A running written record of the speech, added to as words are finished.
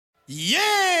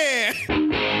Yeah!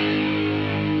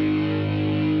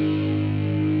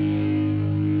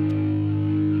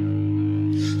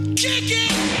 Kick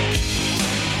it!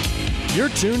 You're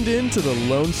tuned in to the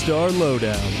Lone Star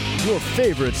Lowdown, your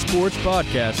favorite sports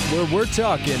podcast where we're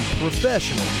talking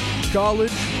professional,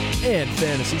 college, and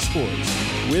fantasy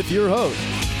sports. With your hosts,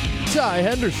 Ty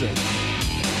Henderson,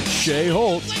 Shay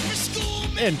Holt,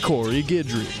 and Kory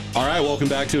Guidry. All right, welcome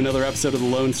back to another episode of the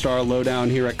Lone Star Lowdown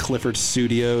here at Clifford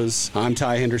Studios. I'm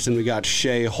Ty Henderson. We got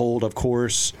Shay Holt, of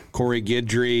course, Kory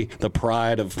Guidry, the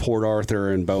pride of Port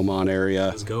Arthur and Beaumont area.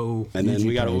 Let's go. And then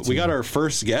we got our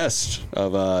first guest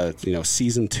of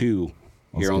season 2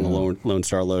 here on the Lone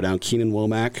Star Lowdown, Keenan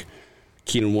Womack.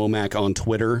 Keenan Womack on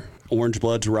Twitter,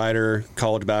 OrangeBloods writer,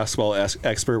 college basketball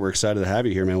expert. We're excited to have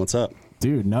you here, man. What's up?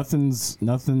 Dude, nothing's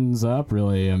up,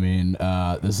 really. I mean,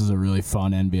 this is a really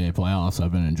fun NBA playoffs.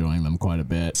 I've been enjoying them quite a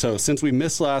bit. So since we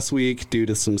missed last week due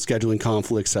to some scheduling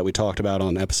conflicts that we talked about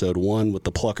on episode 1 with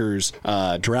the Pluckers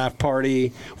draft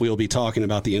party, we'll be talking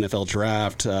about the NFL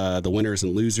draft, the winners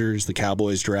and losers, the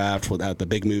Cowboys draft, without the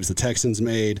big moves the Texans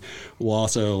made. We'll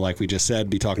also, like we just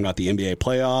said, be talking about the NBA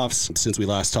playoffs. Since we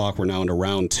last talked, we're now into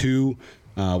round 2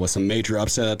 with some major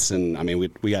upsets. And, I mean,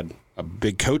 we had a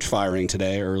big coach firing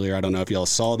today earlier. I don't know if y'all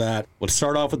saw that. Let's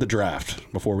start off with the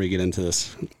draft before we get into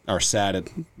this, our sad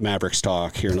Mavericks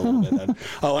talk here in a little bit.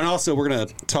 Oh, and also we're going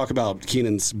to talk about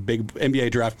Keenan's big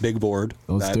NBA draft big board.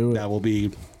 Let's do it. That will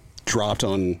be dropped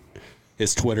on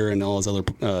his Twitter and all his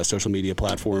other social media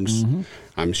platforms. Mm-hmm.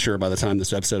 I'm sure by the time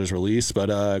this episode is released.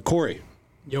 But Kory,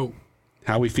 Yo,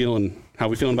 how we feeling? How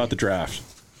we feeling about the draft?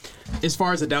 as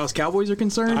far as the Dallas Cowboys are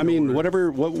concerned? I mean, what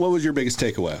was your biggest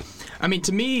takeaway? I mean,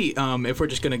 to me, if we're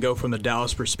just going to go from the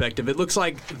Dallas perspective, it looks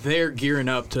like they're gearing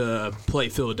up to play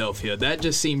Philadelphia. That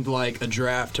just seemed like a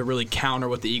draft to really counter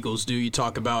what the Eagles do. You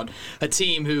talk about a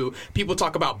team who people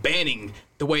talk about banning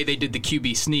the way they did the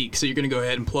QB sneak. So you're going to go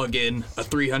ahead and plug in a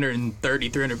 330,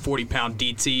 340-pound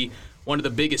DT, one of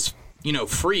the biggest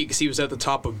freaks. He was at the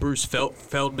top of Bruce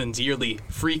Feldman's yearly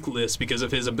freak list because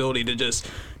of his ability to just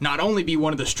not only be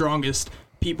one of the strongest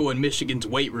people in Michigan's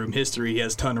weight room history. He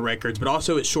has a ton of records, but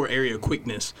also his short area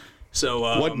quickness. So,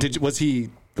 was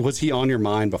he on your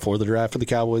mind before the draft for the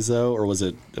Cowboys though, or was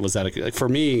that for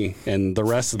me and the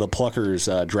rest of the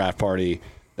Pluckers draft party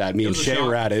that me and Shay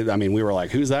were at it? I mean, we were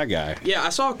like, "Who's that guy?" Yeah, I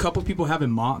saw a couple people have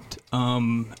him mocked.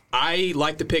 I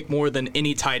like the pick more than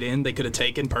any tight end they could have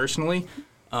taken personally.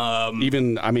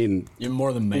 You're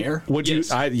more than Mayer? Would you?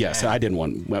 Yes, I didn't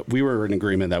want. We were in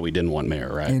agreement that we didn't want Mayer,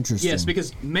 right? Interesting. Yes,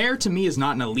 because Mayer to me is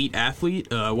not an elite athlete.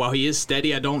 While he is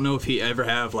steady, I don't know if he ever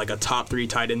have like a top 3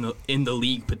 tight end in the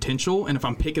league potential. And if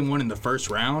I'm picking one in the first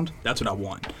round, that's what I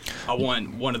want. I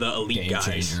want one of the elite Game guys.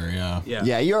 Changer,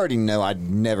 Yeah, you already know I'd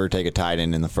never take a tight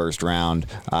end in the first round.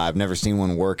 I've never seen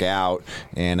one work out,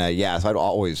 and so I'd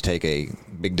always take a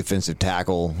big defensive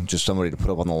tackle, just somebody to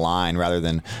put up on the line, rather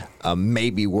than a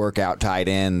maybe workout tight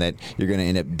end that you're going to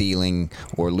end up dealing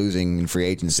or losing in free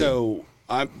agency. So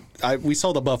we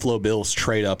saw the Buffalo Bills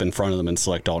trade up in front of them and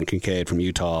select Dalton Kincaid from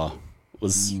Utah.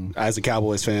 As a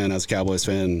Cowboys fan,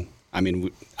 I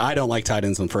mean, I don't like tight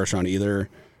ends in the first round either.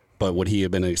 But would you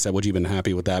have been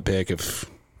happy with that pick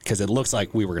because it looks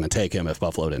like we were going to take him if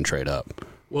Buffalo didn't trade up?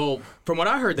 Well, from what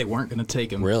I heard, they weren't going to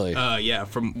take him. Really? Yeah.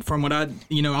 From what I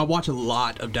watch a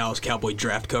lot of Dallas Cowboy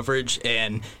draft coverage,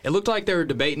 and it looked like they were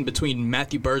debating between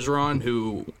Matthew Bergeron,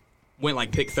 who went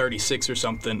like pick 36 or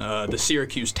something, the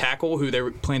Syracuse tackle, who they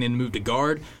were planning to move to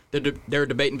guard. They were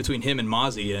debating between him and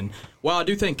Mozzie. And while I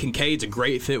do think Kincaid's a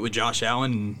great fit with Josh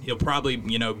Allen, and he'll probably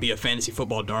be a fantasy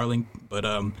football darling, but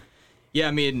yeah,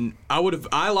 I mean, I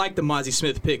like the Mozzie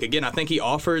Smith pick. Again, I think he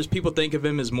offers, people think of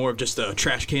him as more of just a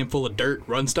trash can full of dirt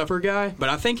run stuffer guy, but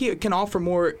I think he can offer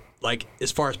more, like,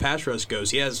 as far as pass rush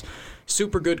goes. He has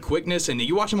super good quickness, and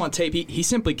you watch him on tape, he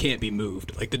simply can't be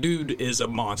moved. Like, the dude is a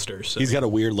monster. So. He's got a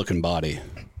weird looking body.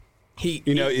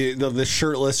 The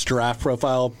shirtless draft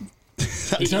profile.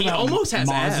 He almost has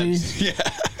abs. Yeah.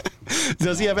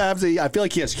 Does he have abs? I feel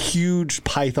like he has huge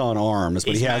python arms,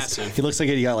 but massive. He looks like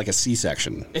he got like a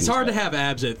C-section. It's hard to have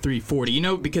abs at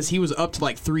 340, because he was up to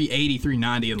like 380,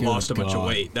 390 and lost a bunch of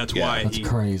weight. That's why that's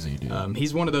crazy, dude.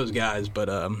 He's one of those guys, but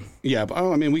I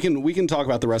mean, we can talk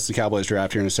about the rest of the Cowboys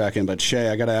draft here in a second, but Shay,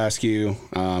 I got to ask you,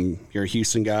 you're a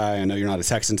Houston guy. I know you're not a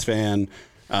Texans fan,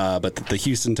 but the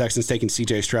Houston Texans taking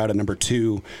C.J. Stroud at number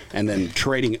 2 and then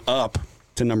trading up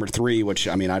to number 3, which,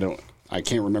 I mean, I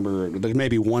can't remember. There may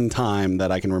be one time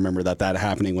that I can remember that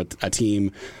happening with a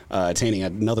team attaining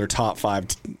another top 5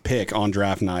 pick on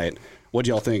draft night. What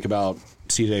do y'all think about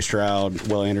C.J. Stroud,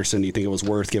 Will Anderson? Do you think it was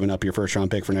worth giving up your first round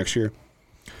pick for next year?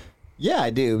 Yeah,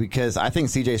 I do, because I think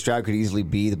C.J. Stroud could easily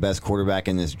be the best quarterback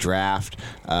in this draft.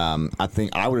 I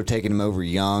think I would have taken him over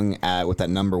Young with that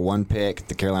number 1 pick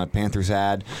the Carolina Panthers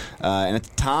had. And at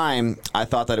the time, I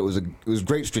thought that it was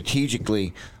great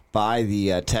strategically by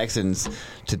the Texans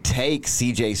to take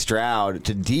C.J. Stroud,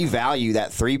 to devalue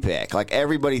that 3 pick. Like,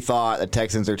 everybody thought the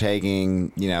Texans are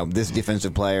taking, this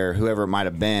defensive player, whoever it might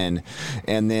have been,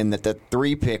 and then that the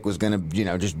 3 pick was going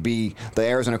to, just be the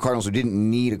Arizona Cardinals, who didn't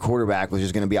need a quarterback, was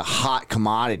just going to be a hot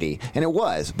commodity. And it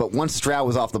was. But once Stroud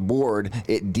was off the board,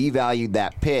 it devalued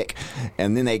that pick.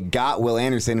 And then they got Will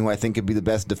Anderson, who I think could be the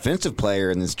best defensive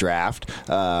player in this draft.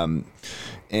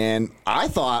 And I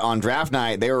thought on draft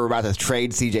night they were about to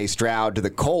trade C.J. Stroud to the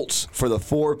Colts for the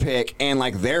 4 pick and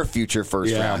like their future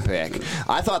first-round pick.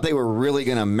 I thought they were really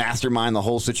going to mastermind the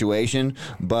whole situation,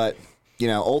 but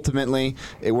ultimately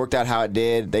it worked out how it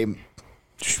did. They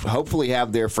hopefully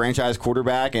have their franchise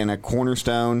quarterback and a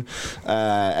cornerstone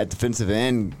at defensive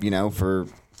end, for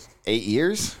 8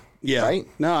 years. Yeah. Right?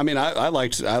 No, I mean, I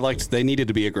liked. They needed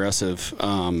to be aggressive.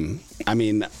 I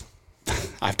mean,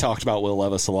 I've talked about Will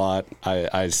Levis a lot.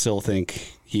 I still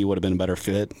think he would have been a better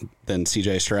fit than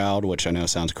C.J. Stroud, which I know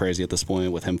sounds crazy at this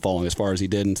point with him falling as far as he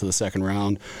did into the second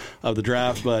round of the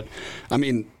draft. But, I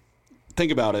mean,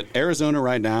 think about it. Arizona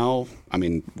right now, I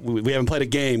mean, we haven't played a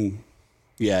game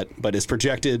yet, but is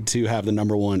projected to have the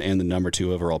number 1 and the number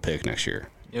 2 overall pick next year.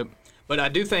 Yep. But I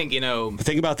do think,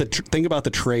 Think about the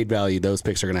trade value those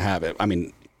picks are going to have. I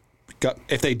mean,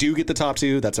 if they do get the top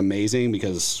 2, that's amazing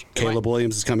because Caleb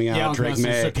Williams is coming out. Yeah, Drake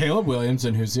May. So Caleb Williams,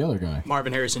 and who's the other guy?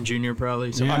 Marvin Harrison Jr.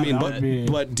 probably. So Yeah, I mean,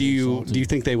 that do you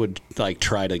think they would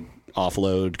try to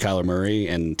offload Kyler Murray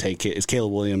and take it? Is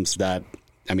Caleb Williams that?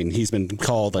 I mean, he's been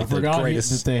called the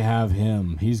greatest. That they have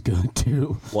him. He's good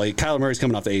too. Well, Kyler Murray's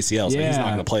coming off the ACL, so he's not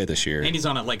going to play this year. And he's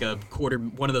on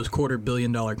one of those $250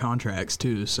 million contracts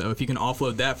too. So if you can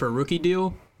offload that for a rookie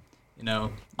deal,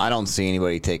 I don't see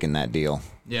anybody taking that deal.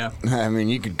 Yeah. I mean,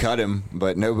 you could cut him,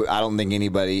 but I don't think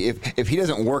anybody. If he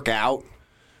doesn't work out,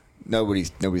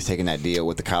 nobody's taking that deal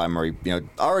with the Kyler Murray.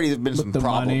 Already there's been some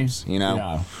problems. Money.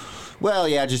 Yeah. Well,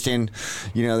 yeah, just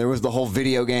there was the whole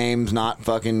video games, not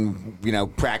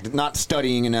fucking, practice, not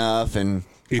studying enough, and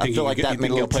I feel like that made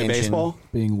a little play tension. baseball.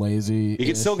 Being lazy. He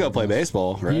could still go play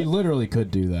baseball, right? He literally could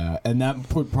do that, and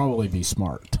that would probably be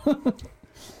smart. Go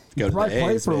to probably the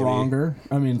play A's, for maybe. longer.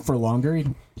 I mean, for longer.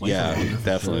 He'd play for longer,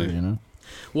 definitely. Sure,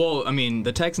 Well, I mean,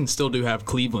 the Texans still do have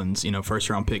Cleveland's, first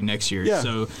round pick next year. Yeah.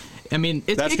 So, I mean,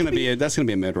 that's going to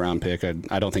be a mid round pick.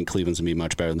 I don't think Cleveland's going to be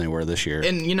much better than they were this year.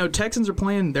 And Texans are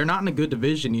playing. They're not in a good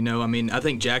division. I mean, I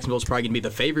think Jacksonville's probably going to be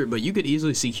the favorite, but you could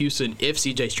easily see Houston if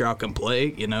C.J. Stroud can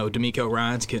play. D'Amico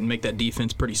Ryans can make that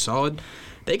defense pretty solid.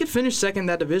 They could finish second in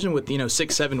that division with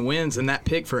 6-7 wins, and that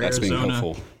pick for That's Arizona. being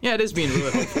hopeful. Yeah, it is being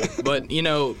really hopeful. But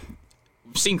we've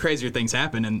seen crazier things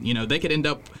happen, and they could end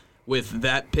up with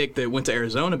that pick that went to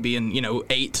Arizona being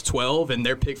 8-12, and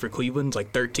their pick for Cleveland's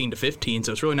like 13-15.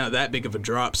 So it's really not that big of a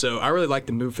drop. So I really like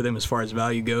the move for them as far as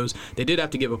value goes. They did have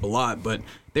to give up a lot, but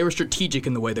they were strategic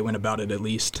in the way they went about it, at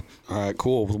least. All right,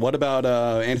 cool. What about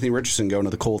Anthony Richardson going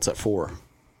to the Colts at 4?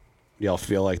 Y'all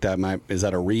feel like is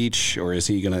that a reach, or is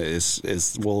he gonna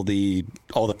will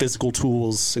all the physical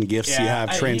tools and gifts you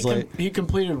have translate? He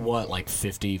completed what, like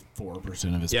 54%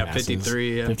 of his passes?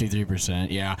 53. Yeah. 53%.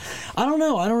 Yeah, I don't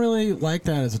know. I don't really like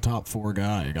that as a top 4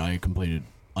 guy. A guy who completed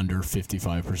under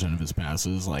 55% of his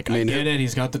passes. Like, I get it.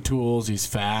 He's got the tools. He's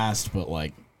fast, but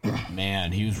like,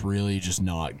 man, he was really just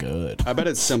not good. I bet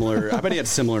it's similar. I bet he had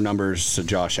similar numbers to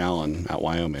Josh Allen at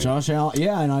Wyoming. Josh Allen,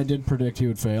 yeah, and I did predict he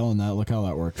would fail, and look how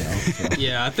that worked out. So.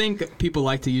 Yeah, I think people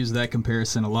like to use that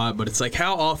comparison a lot, but it's like,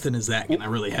 how often is that going to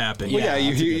really happen? Well,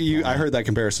 I heard that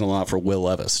comparison a lot for Will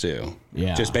Levis too.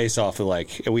 Yeah, just based off of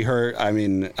we heard. I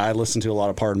mean, I listened to a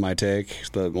lot of Pardon My Take,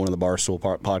 one of the Barstool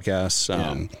podcasts.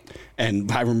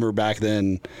 And I remember back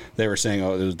then they were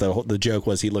saying, the joke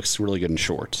was he looks really good in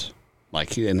shorts.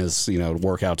 Like in his,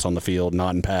 workouts on the field,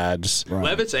 not in pads. Right.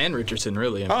 Levis and Richardson,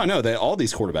 really. Oh no, all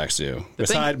these quarterbacks do.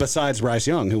 Besides Bryce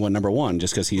Young, who won number 1,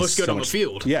 just because he looks good on the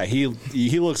field. Yeah, he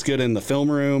looks good in the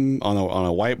film room, on a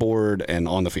whiteboard, and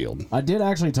on the field. I did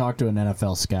actually talk to an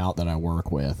NFL scout that I work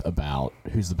with about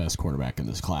who's the best quarterback in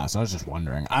this class. I was just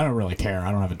wondering. I don't really care.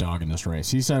 I don't have a dog in this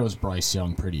race. He said it was Bryce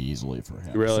Young pretty easily for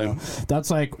him. Really? So that's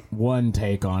like one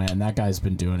take on it, and that guy's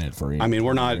been doing it for years. I mean,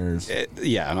 we're not.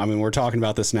 We're talking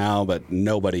about this now, but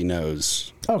nobody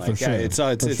knows. Oh, for sure. It's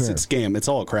game. It's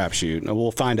all a crapshoot. And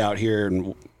we'll find out here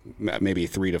in maybe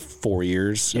 3 to 4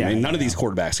 years. I mean, none of these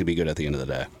quarterbacks could be good at the end of the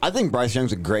day. I think Bryce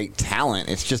Young's a great talent.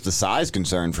 It's just a size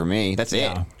concern for me. That's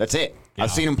it. That's it. I've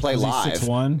seen him play live.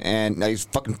 6'1"? And he's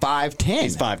fucking 5'10".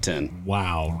 He's 5'10".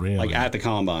 Wow, really? Like at the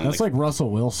combine. That's like Russell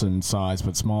Wilson size,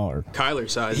 but smaller. Kyler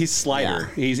size. He's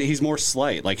slighter. Yeah. He's more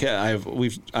slight. Like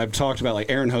I've talked about, like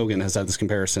Aaron Hogan has had this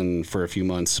comparison for a few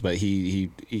months, but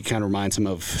he kind of reminds him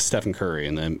of Stephen Curry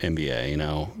in the NBA. You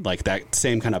know, like that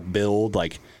same kind of build.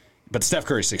 Like, but Steph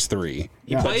Curry's 6'3".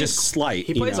 He plays just slight.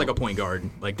 He plays like a point guard.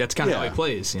 Like that's kind of how he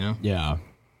plays. You know. Yeah.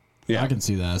 Yeah. I can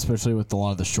see that, especially with a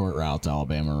lot of the short routes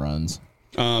Alabama runs.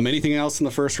 Anything else in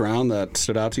the first round that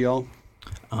stood out to y'all?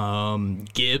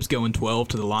 Gibbs going 12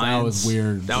 to the Lions. That was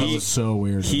weird. That was so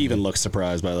weird. He even looks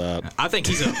surprised by that. I think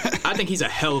he's a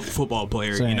hell of a football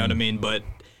player. Same. You know what I mean? But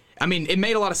I mean, it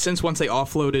made a lot of sense once they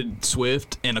offloaded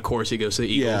Swift, and of course he goes to the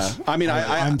Eagles. Yeah, I mean,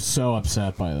 I'm so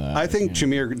upset by that. I think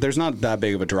there's not that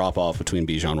big of a drop off between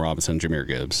Bijan Robinson and Jahmyr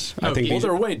Gibbs. I think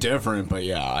they're way different, but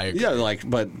yeah, I agree.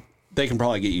 but they can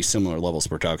probably get you similar levels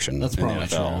of production. That's in the probably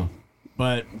NFL. true.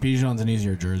 But Bijan's an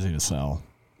easier jersey to sell.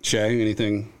 Shay,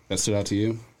 anything that stood out to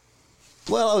you?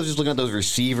 Well, I was just looking at those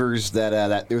receivers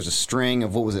that there was a string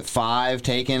of, 5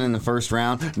 taken in the first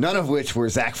round, none of which were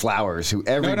Zach Flowers, who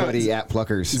everybody at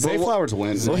Pluckers. Zay Flowers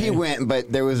went. Well, he went,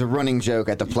 but there was a running joke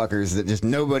at the Pluckers that just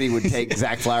nobody would take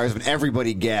Zach Flowers, but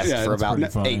everybody guessed for about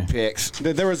 8 picks.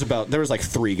 There was like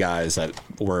 3 guys that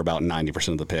were about 90%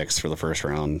 of the picks for the first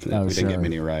round. We didn't get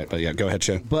many right, but yeah, go ahead,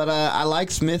 Shay. But I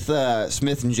like Smith and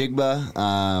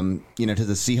Jigba. To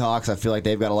the Seahawks, I feel like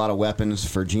they've got a lot of weapons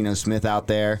for Geno Smith out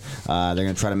there. They're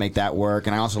going to try to make that work.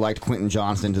 And I also liked Quentin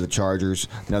Johnston to the Chargers,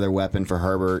 another weapon for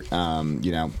Herbert,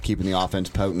 keeping the offense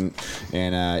potent.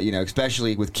 And,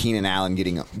 especially with Keenan Allen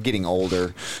getting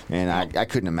older. And I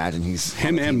couldn't imagine he's...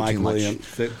 Him and Mike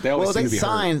Williams. They always seem to be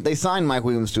hurt. They signed Mike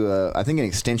Williams to, I think, an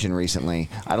extension recently.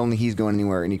 I don't think he's going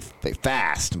anywhere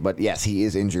fast. But, yes, he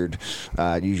is injured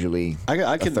usually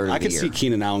I could year. see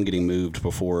Keenan Allen getting moved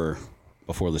before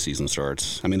the season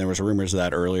starts. I mean, there was rumors of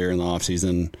that earlier in the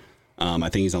offseason. I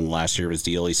think he's on the last year of his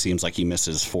deal. He seems like he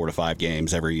misses 4 to 5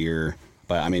 games every year.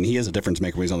 But, I mean, he is a difference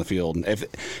maker when he's on the field.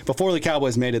 Before the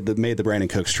Cowboys made the Brandon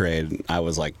Cooks trade, I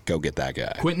was like, go get that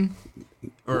guy. Quentin?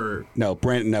 Or No,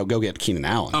 go get Keenan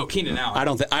Allen. Oh, Keenan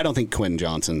Allen. I don't think Quentin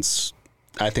Johnston's...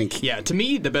 I think... Yeah, to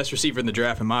me, the best receiver in the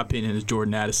draft, in my opinion, is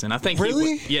Jordan Addison. I think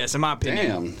Really? Yes, in my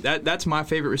opinion. Damn. That's my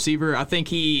favorite receiver. I think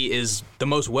he is the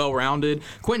most well-rounded.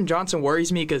 Quentin Johnson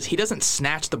worries me because he doesn't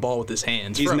snatch the ball with his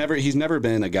hands. He's never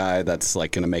been a guy that's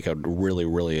like going to make a really,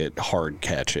 really hard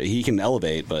catch. He can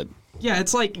elevate, but... Yeah,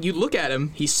 it's like you look at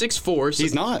him, he's 6'4". So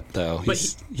he's not, though. But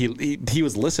he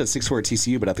was listed at 6'4" at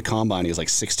TCU, but at the combine, he was like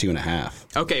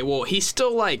 6'2.5". Okay, well, he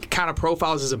still like kind of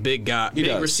profiles as a big guy,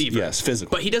 big receiver. Yes, physical.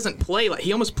 But he doesn't play like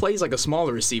he almost plays like a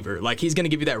smaller receiver. Like he's going to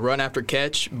give you that run after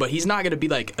catch, but he's not going to be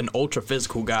like an ultra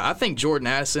physical guy. I think Jordan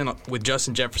Addison with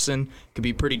Justin Jefferson could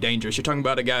be pretty dangerous. You're talking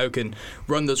about a guy who can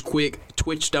run those quick,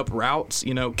 twitched up routes,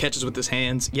 catches with his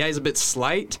hands. Yeah, he's a bit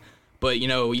slight. But,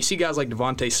 you see guys like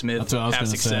Devontae Smith have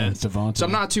success. So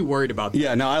I'm not too worried about that.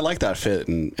 Yeah, no, I like that fit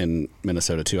in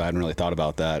Minnesota, too. I hadn't really thought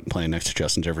about that, playing next to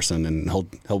Justin Jefferson, and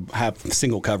he'll have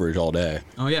single coverage all day.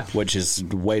 Oh, yeah. Which is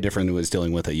way different than what he was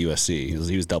dealing with at USC.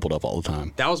 He was doubled up all the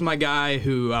time. That was my guy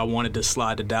who I wanted to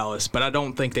slide to Dallas, but I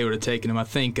don't think they would have taken him. I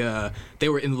think they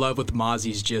were in love with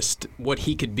Mozzie's, just what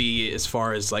he could be as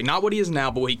far as, like, not what he is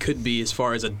now, but what he could be as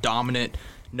far as a dominant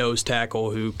nose tackle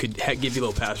who could give you a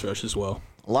little pass rush as well.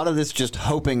 A lot of this just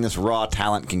hoping this raw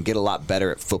talent can get a lot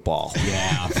better at football.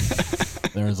 Yeah.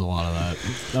 There is a lot of that.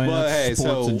 I mean, Well, hey,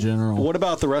 sports so in general. what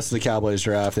about the rest of the Cowboys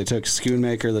draft? They took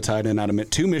Schoonmaker, the tight end, out of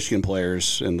 2 Michigan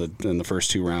players in the first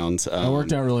 2 rounds. That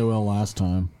worked out really well last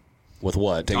time. With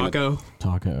what? Taco,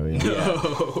 yeah.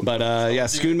 But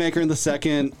Schoonmaker in the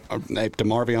second,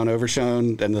 DeMarvion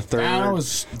Overshown in the third. That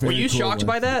was were you shocked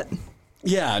by that?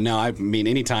 Yeah, no, I mean,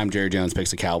 anytime Jerry Jones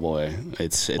picks a Cowboy,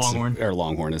 it's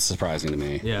Longhorn, it's surprising to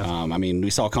me. Yeah. I mean, we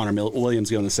saw Connor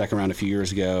Williams go in the second round a few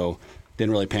years ago,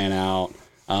 didn't really pan out.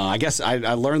 I guess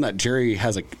I learned that Jerry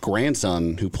has a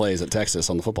grandson who plays at Texas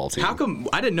on the football team. How come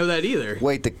I didn't know that either?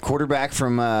 Wait, the quarterback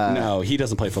from... No, he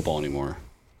doesn't play football anymore.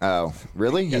 Oh,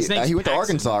 really? His name's He went to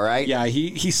Paxton. Arkansas, right? Yeah,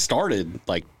 he started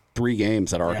like 3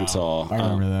 games at Arkansas. I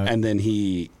remember that. And then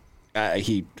he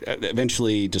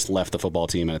eventually just left the football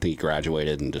team, and I think he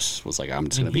graduated and just was like, I'm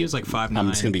just going to be... He was like 5'9". I'm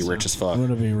just going to be rich as fuck. I'm going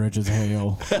to be rich as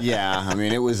hell. Yeah, I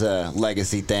mean, it was a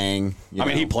legacy thing. I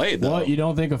mean, he played, though. What, you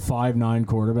don't think a 5'9"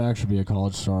 quarterback should be a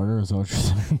college starter? Is that what you're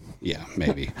saying? Yeah,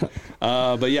 maybe.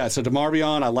 But yeah, so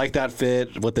DeMarvion, I like that fit,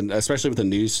 especially with the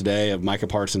news today of Micah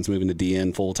Parsons moving to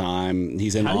DN full time.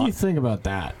 He's in. How do you think about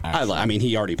that? I mean,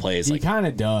 he already plays. He kind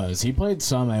of does. He played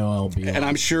some OLB. And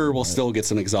I'm sure we'll still get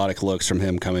some exotic looks from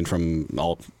him coming from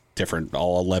all different,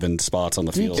 all 11 spots on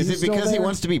the field. Is it because he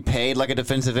wants to be paid like a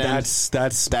defensive end?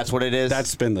 That's what it is.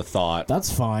 That's been the thought.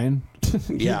 That's fine.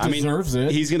 Yeah, he deserves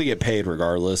it. He's going to get paid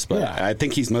regardless, but Yeah. I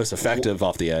think he's most effective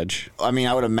off the edge. I mean,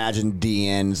 I would imagine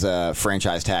DN's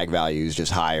franchise tag value is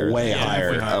just higher. Way than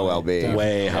higher. OLB.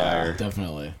 Way higher.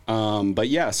 Definitely. But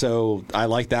yeah, so I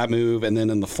like that move. And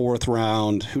then in the 4th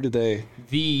round, who did they?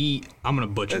 I'm going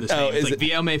to butcher this Oh, name. It's is like it-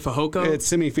 Vielme Fehoko? It's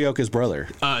Simi Fioca's brother.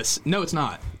 No, it's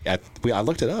not. I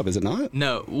looked it up. Is it not?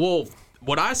 No. Well,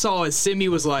 what I saw is Simi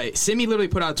literally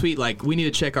put out a tweet like, we need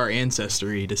to check our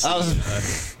ancestry to see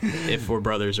if we're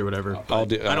brothers or whatever. I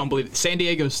don't believe it. San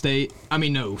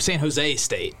Jose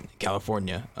State,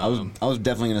 California. I was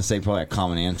definitely going to say probably a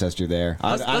common ancestor there.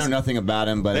 I know nothing about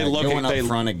him, but going up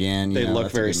front again, they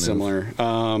look very similar.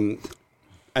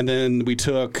 And then we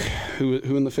took who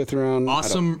in the 5th round?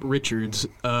 Awesome Richards,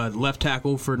 left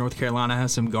tackle for North Carolina,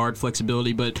 has some guard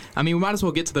flexibility, but I mean we might as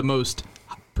well get to the most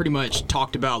pretty much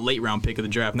talked about late round pick of the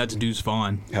draft, and that's Deuce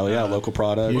Vaughn. Hell yeah, local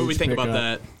product. What do we think about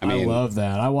that? I love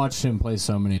that. I watched him play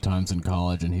so many times in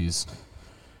college, and he's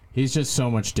just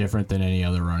so much different than any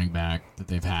other running back that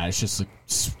they've had. It's just a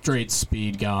straight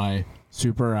speed guy,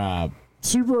 super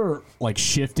like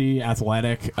shifty,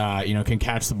 athletic. Can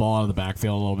catch the ball out of the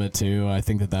backfield a little bit too. I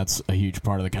think that's a huge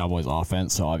part of the Cowboys'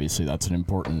 offense. So obviously that's an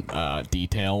important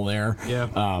detail there.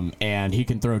 Yeah. And he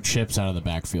can throw chips out of the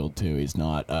backfield too. He's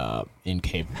not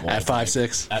incapable. At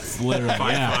 5'6". At literally,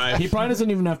 yeah. He probably doesn't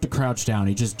even have to crouch down.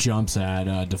 He just jumps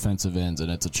at defensive ends,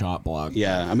 and it's a chop block.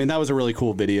 Yeah, I mean that was a really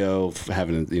cool video of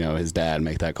having his dad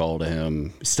make that call to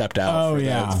him. Stepped out for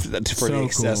the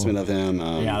assessment of him.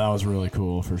 Yeah, that was really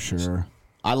cool for sure.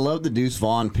 I love the Deuce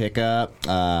Vaughn pickup.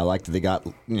 I like that they got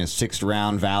 6th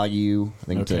round value. I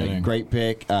think it's a great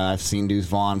pick. I've seen Deuce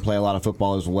Vaughn play a lot of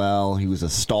football as well. He was a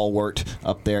stalwart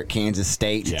up there at Kansas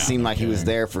State. Yeah, it seemed like he was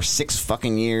there for 6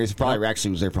 fucking years. Probably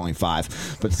actually was there for only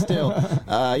 5, but still,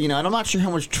 and I'm not sure how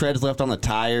much tread's left on the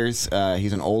tires.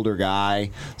 He's an older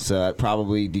guy, so that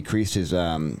probably decreased his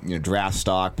draft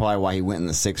stock. Probably why he went in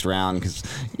the 6th round because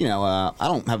I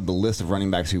don't have the list of running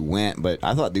backs who went, but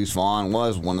I thought Deuce Vaughn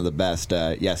was one of the best.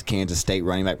 Kansas State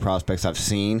running back prospects I've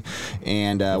seen,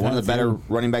 and one of the better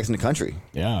running backs in the country.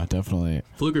 Yeah, definitely.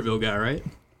 Pflugerville guy, right?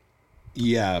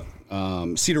 Yeah,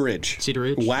 Cedar Ridge.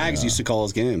 Wags used to call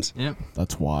his games. Yep.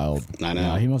 That's wild. I know.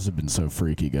 Yeah, he must have been so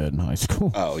freaky good in high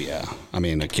school. Oh yeah, I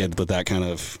mean a kid with that kind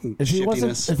of If he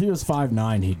shiftiness. was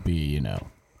 5'9", he'd be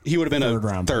he would have been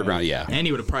third round. Yeah, And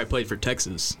he would have probably played for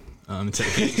Texas instead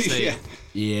of Kansas State.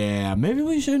 Yeah, maybe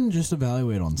we shouldn't just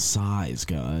evaluate on size,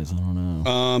 guys. I don't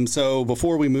know. So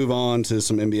before we move on to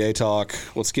some NBA talk,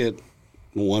 let's get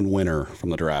one winner from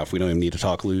the draft. We don't even need to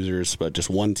talk losers, but just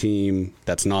one team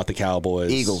that's not the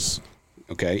Cowboys. Eagles.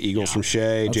 Okay, Eagles from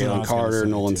Shay, That's what I Jalen was gonna Carter, say,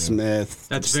 Nolan too. Smith.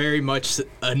 That's very much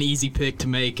an easy pick to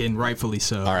make, and rightfully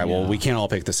so. All right, well, we can't all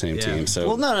pick the same team. So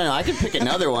Well, no. I could pick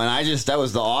another one. That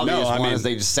was the obvious one. Is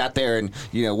they just sat there and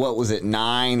what was it,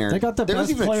 9 or They got the there was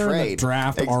best even a player in the trade.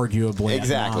 draft, arguably.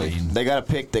 Exactly. At 9. They got a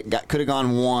pick that could have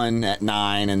gone 1 at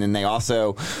 9, and then they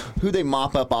also they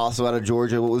mop up also out of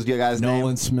Georgia. What was the guy's name?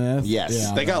 Nolan Smith. Yes.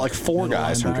 Yeah, they got like 4 middle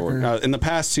guys from linebacker. Georgia in the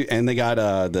past 2, and they got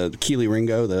the Keely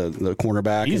Ringo, the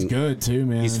cornerback. He's and good too,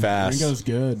 man. He's fast. Ringo's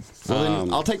good. Well,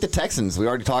 then I'll take the Texans. We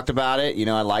already talked about it.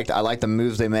 I like the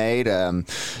moves they made.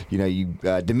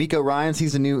 D'Amico Ryans,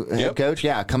 he's the new head coach.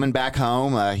 Yeah, coming back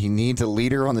home. He needs a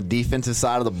leader on the defensive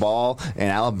side of the ball.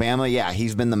 And Alabama,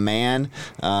 he's been the man.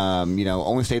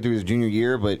 Only stayed through his junior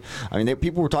year, but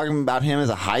people were talking about him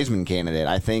as a Heisman candidate.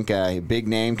 I think a big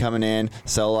name coming in,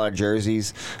 sell a lot of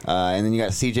jerseys, and then you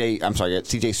got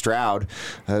C.J. Stroud,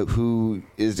 who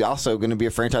is also going to be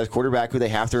a franchise quarterback who they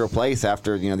have to replace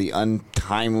after the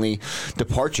untimely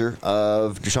departure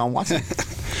of Deshaun Watson.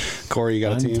 Kory, you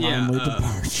got a team? Yeah,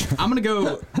 departure. I'm going to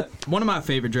go. One of my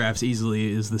favorite drafts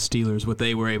easily is the Steelers, what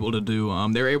they were able to do.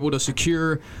 They were able to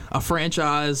secure a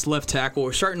franchise left tackle,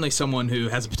 or certainly someone who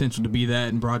has the potential to be that,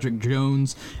 in Broderick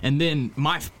Jones. And then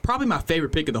probably my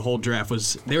favorite pick of the whole draft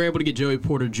was they were able to get Joey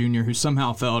Porter Jr., who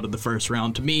somehow fell to the first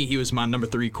round. To me, he was my number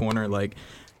 3 corner.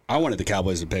 I wanted the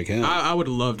Cowboys to pick him. I would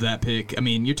have loved that pick.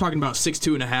 You're talking about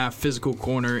 6'2.5", physical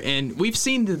corner, and we've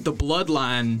seen the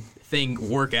bloodline thing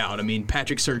work out.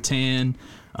 Patrick Surtain.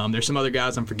 There's some other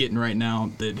guys I'm forgetting right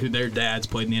now who their dads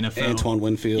played in the NFL. Antoine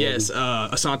Winfield. Yes,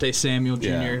 Asante Samuel Jr.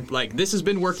 Yeah. This has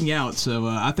been working out, so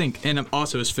I think, and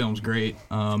also his film's great.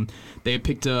 They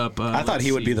picked up. I thought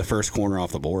he would be the first corner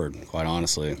off the board, quite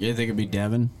honestly. You think it'd be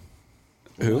Devin?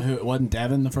 Who? Wasn't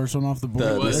Devin the first one off the board?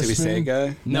 The Mississippi State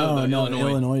guy? No,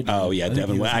 Illinois. Oh, yeah,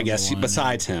 Devin. I guess line.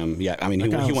 besides him, yeah. I mean,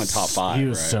 he went top 5. He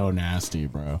was right? so nasty,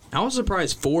 bro. I was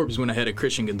surprised Forbes went ahead of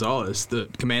Christian Gonzalez. The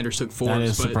Commanders took Forbes. That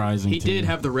is but surprising, He too. did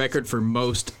have the record for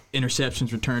most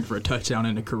interceptions returned for a touchdown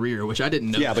in a career, which I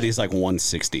didn't know. Yeah, but he's like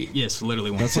 160. Yes,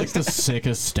 literally one. That's like the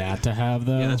sickest stat to have,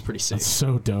 though. Yeah, that's pretty sick. That's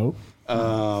so dope.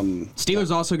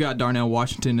 Steelers also got Darnell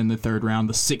Washington in the 3rd round,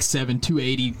 the 6'7",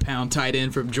 280-pound tight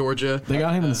end from Georgia. They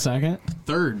got him in the second?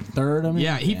 Third, I mean?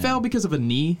 yeah, he fell because of a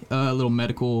knee, a little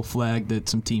medical flag that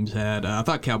some teams had. I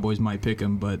thought Cowboys might pick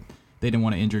him, but they didn't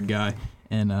want an injured guy.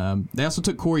 And they also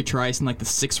took Corey Trice in like the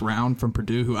 6th round from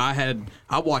Purdue, who I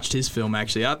watched his film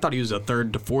actually. I thought he was a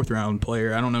 3rd to 4th round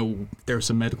player. I don't know, there were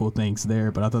some medical things there,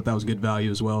 but I thought that was good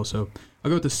value as well. So I'll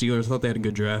go with the Steelers. I thought they had a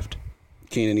good draft.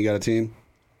 Keenan, you got a team?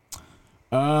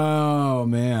 Oh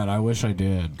man, I wish I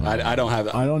did. I don't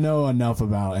have. I don't know enough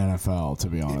about NFL to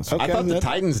be honest. Okay. I thought the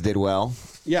Titans did well.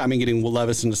 Yeah, I mean, getting Will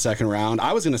Levis in the 2nd round.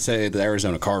 I was going to say the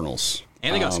Arizona Cardinals.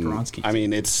 And they got Skoronski. I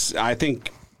mean, I think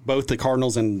both the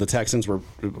Cardinals and the Texans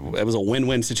it was a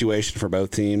win-win situation for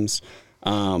both teams.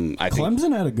 I think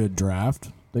Clemson had a good draft.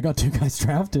 They got 2 guys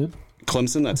drafted.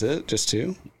 Clemson, that's it? Just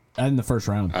 2? In the 1st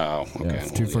round. Oh, okay. Yeah,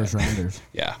 2 first rounders.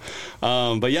 Yeah.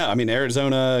 But yeah, I mean,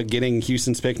 Arizona getting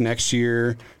Houston's pick next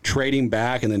year, trading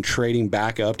back and then trading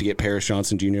back up to get Paris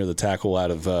Johnson Jr., the tackle out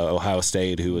of Ohio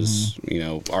State, who was,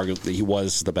 arguably he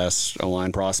was the best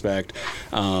O-line prospect.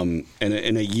 And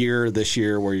in a year this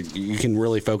year where you can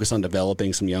really focus on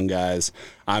developing some young guys.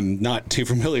 I'm not too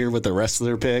familiar with the rest of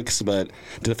their picks, but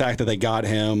the fact that they got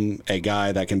him, a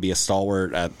guy that can be a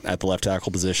stalwart at the left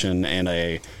tackle position and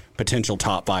a potential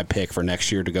top 5 pick for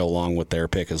next year to go along with their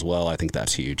pick as well. I think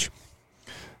that's huge.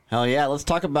 Hell yeah, let's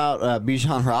talk about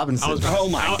Bijan Robinson. Oh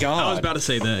my God. I was about to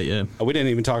say that, yeah. We didn't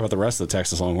even talk about the rest of the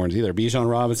Texas Longhorns either. Bijan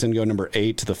Robinson go number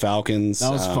 8 to the Falcons.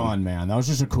 That was fun, man. That was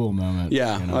just a cool moment.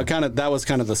 Yeah, that was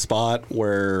kind of the spot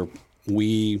where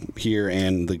we here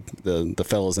and the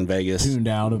fellas in Vegas tuned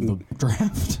out of the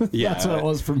draft. Yeah, that's what it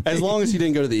was for me. As long as you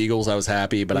didn't go to the Eagles, I was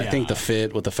happy. But I Yeah. think the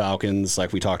fit with the Falcons,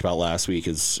 like we talked about last week,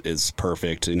 is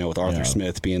perfect. With Arthur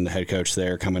Smith being the head coach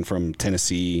there, coming from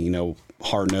Tennessee,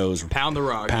 hard nosed, Pound the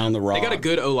rock. They got a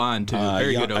good O-line, too.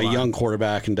 Very good O-line. A young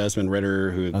quarterback in Desmond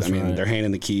Ritter, who right. they're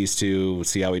handing the keys to.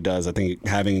 See how he does. I think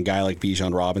having a guy like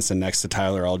Bijan Robinson next to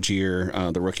Tyler Algier,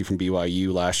 the rookie from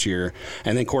BYU last year,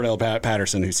 and then Cordell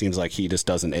Patterson, who seems like he just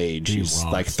doesn't age. He's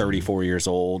like 34 years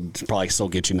old. Probably still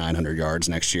get you 900 yards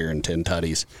next year and 10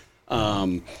 tutties.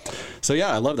 So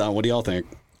yeah, I love that. What do y'all think?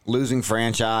 Losing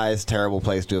franchise, terrible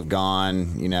place to have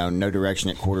gone. No direction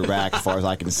at quarterback as far as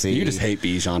I can see. You just hate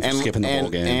Bijan for skipping the bowl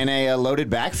game. And a loaded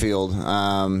backfield.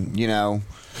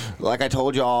 Like I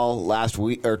told y'all last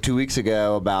week or 2 weeks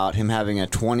ago about him having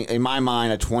in my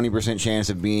mind, a 20% chance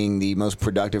of being the most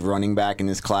productive running back in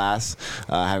this class,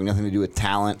 having nothing to do with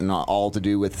talent and all to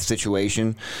do with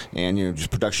situation and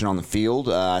just production on the field.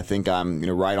 I think I'm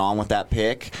right on with that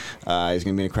pick. He's going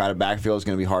to be in a crowded backfield. It's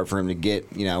going to be hard for him to get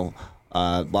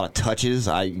a lot of touches.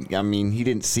 I mean, he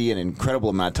didn't see an incredible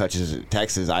amount of touches at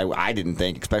Texas. I didn't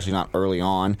think, especially not early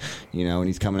on, and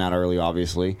he's coming out early,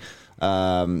 obviously.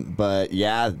 But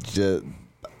yeah,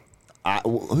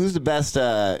 who's the best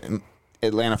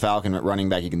Atlanta Falcon running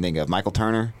back you can think of? Michael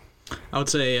Turner? I would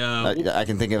say I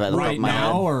can think of it right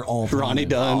now or all time? Ronnie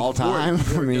Dunn. All time.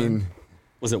 Warwick I mean,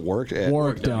 was it Warwick?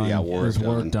 Warwick Dunn. Yeah,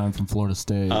 Warwick Dunn from Florida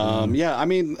State. Yeah, I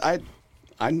mean,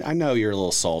 I know you're a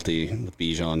little salty with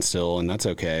Bijan still, and that's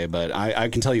okay. But I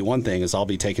can tell you one thing is I'll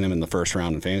be taking him in the 1st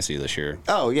round in fantasy this year.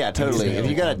 oh yeah, totally. If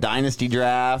you got a dynasty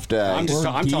draft, I'm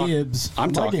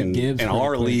talking in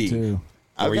our league. Too.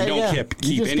 Where you Okay, don't yeah. keep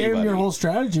You just gave him your whole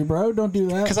strategy, bro. Don't do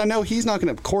that. Because I know he's not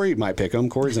going to. Corey might pick him.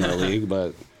 Corey's in our league,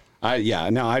 but I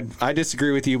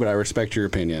disagree with you, but I respect your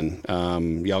opinion.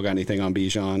 Y'all got anything on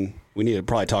Bijan? We need to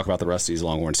probably talk about the rest of these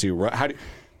Longhorns too.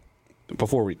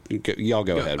 Before y'all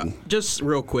go ahead. Just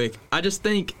real quick, I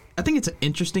think it's an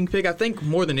interesting pick. I think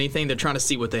more than anything, they're trying to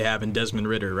see what they have in Desmond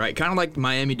Ritter, right? Kind of like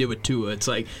Miami did with Tua. It's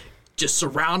like just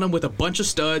surround him with a bunch of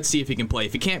studs, see if he can play.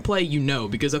 If he can't play,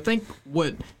 because I think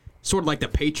what sort of like the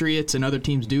Patriots and other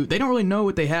teams do, they don't really know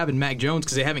what they have in Mac Jones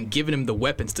because they haven't given him the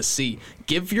weapons to see.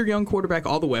 Give your young quarterback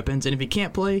all the weapons, and if he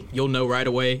can't play, you'll know right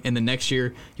away. And the next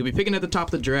year, you'll be picking at the top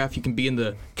of the draft. You can be in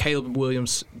the Caleb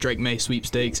Williams, Drake May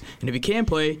sweepstakes. And if he can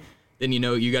play, then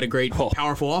you got a great,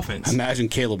 powerful offense. Imagine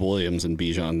Caleb Williams and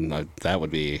Bijan. That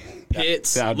would be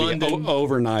Pitts, that would London. be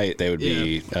overnight. They would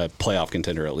be a playoff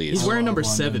contender at least. He's wearing number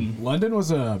London. 7. London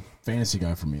was a fantasy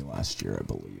guy for me last year, I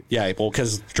believe. Yeah, well,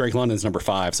 because Drake London's number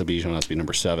 5, so Bijan has to be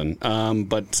number 7.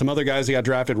 But some other guys who got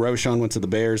drafted, Roschon went to the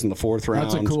Bears in the 4th round.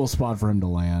 That's a cool spot for him to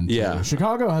land. Yeah. Too.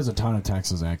 Chicago has a ton of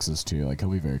Texas X's, too. Like, he'll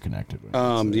be very connected with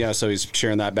it. Yeah, so he's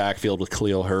sharing that backfield with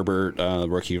Khalil Herbert, the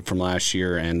rookie from last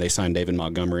year, and they signed David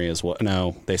Montgomery as well.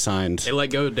 No, they let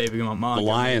go of David Montgomery. The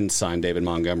Lions signed David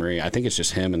Montgomery. I think it's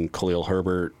just him and Khalil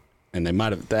Herbert. And they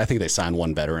might have. I think they signed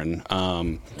one veteran.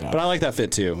 But I like that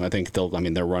fit too. I think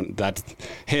they're run. That's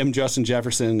him, Justin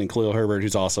Jefferson, and Khalil Herbert,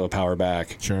 who's also a power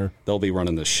back. Sure, they'll be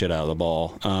running the shit out of the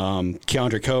ball.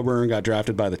 Keandre Coburn got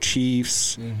drafted by the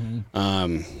Chiefs.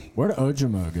 Where did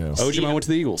Ojimo go? Ojimo went to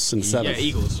the Eagles in 7th. Yeah,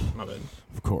 Eagles. My bad.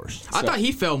 Of course. I thought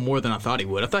he fell more than I thought he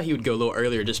would. I thought he would go a little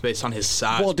earlier just based on his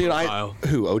size. Well, dude, profile.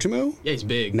 Who, Ojimo? Yeah, he's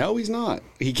big. No, he's not.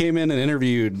 He came in and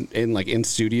interviewed in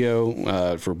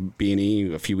studio for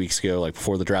B&E a few weeks ago,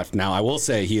 before the draft. Now, I will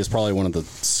say he is probably one of the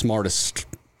smartest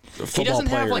football players.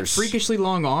 He doesn't have freakishly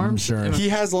long arms. Sure. He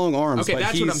has long arms. Okay, but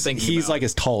that's what I'm thinking. He's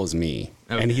as tall as me,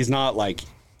 and he's not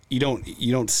you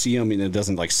don't see him, and it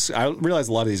doesn't I realize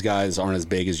a lot of these guys aren't as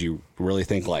big as you really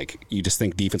think. You just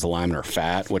think defensive linemen are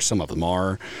fat, which some of them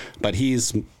are, but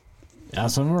he's. Yeah,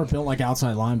 some of them are built like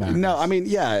outside linebackers. No, I mean,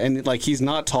 yeah, and he's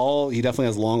not tall. He definitely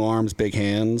has long arms, big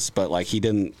hands, but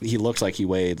he looks like he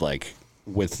weighed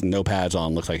with no pads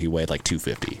on, looks like he weighed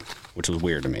 250, which was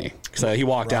weird to me. Because he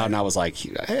walked out and I was like,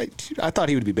 hey, I thought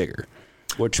he would be bigger.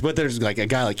 But there's a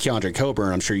guy like Keandre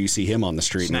Coburn, I'm sure you see him on the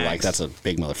street and you're like, that's a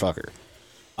big motherfucker.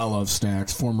 I love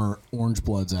Snacks, former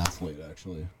OrangeBloods athlete,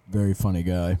 actually. Very funny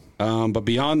guy. But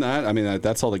beyond that, I mean,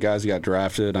 that's all the guys who got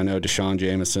drafted. I know Deshaun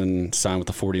Jameson signed with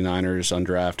the 49ers,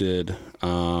 undrafted.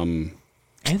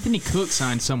 Anthony Cook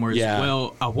signed somewhere as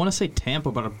well. I want to say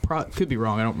Tampa, but I could be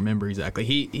wrong. I don't remember exactly.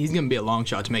 He's going to be a long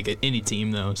shot to make any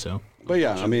team, though. So. But,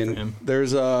 yeah, I mean,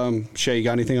 there's Shay, you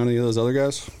got anything on any of those other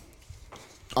guys?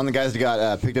 On the guys that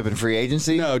got picked up in free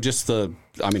agency? No, just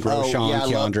Roschon,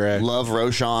 Keandre. Love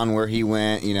Roschon where he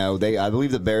went. I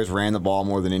believe the Bears ran the ball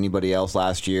more than anybody else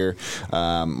last year.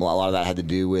 A lot of that had to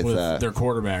do with their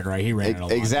quarterback, right? He ran it a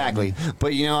lot. Exactly.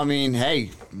 But, hey,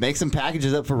 make some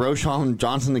packages up for Roschon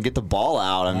Johnson to get the ball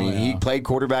out. He played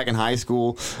quarterback in high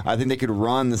school. I think they could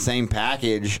run the same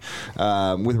package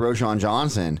with Roschon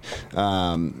Johnson.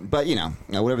 But,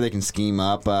 whatever they can scheme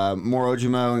up. More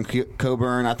Ojimo and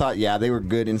Coburn. I thought, they were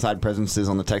good inside presences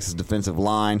on the Texas defensive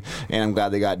line, and I'm glad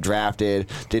they got drafted.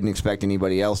 Didn't expect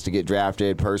anybody else to get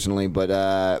drafted personally,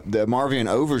 but the Marvin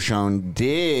Overshown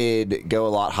did go a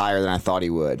lot higher than I thought he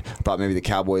would. I thought maybe the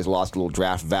Cowboys lost a little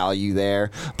draft value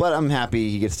there, but I'm happy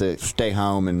he gets to stay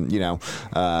home and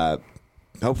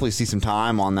hopefully see some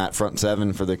time on that front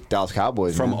seven for the Dallas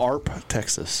Cowboys. From ARP,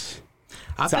 Texas.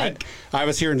 I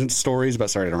was hearing stories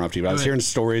about. Sorry to interrupt you, but I was hearing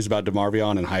stories about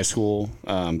DeMarvion in high school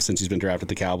since he's been drafted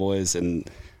to the Cowboys, and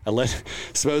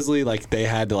supposedly they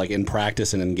had to in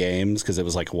practice and in games because it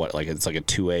was it's a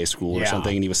 2A school or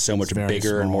something, and he was so much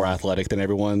bigger and more athletic than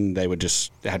everyone. They would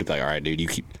they had to be all right, dude, you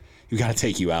got to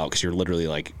take you out because you're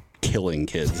literally killing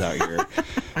kids out here.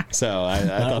 So I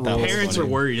thought that was parents funny.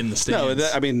 Were worried in the stands.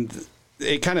 No,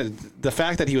 it kind of the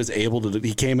fact that he was able to.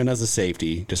 He came in as a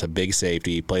safety, just a big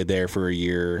safety. Played there for a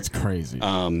year. It's crazy.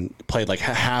 Played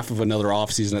half of another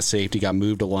offseason at safety. Got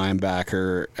moved to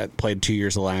linebacker. Played 2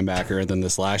 years of linebacker. And then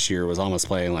this last year was almost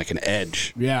playing an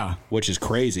edge. Yeah, which is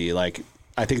crazy. I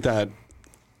think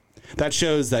that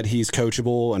shows that he's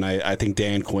coachable, and I think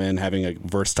Dan Quinn having a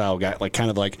versatile guy,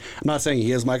 I'm not saying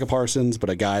he is Micah Parsons, but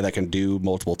a guy that can do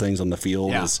multiple things on the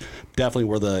field is definitely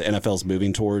where the NFL's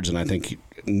moving towards, and I think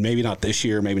maybe not this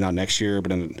year, maybe not next year,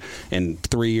 but in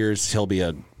 3 years he'll be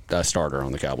a starter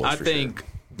on the Cowboys. I think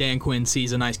Dan Quinn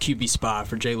sees a nice QB spot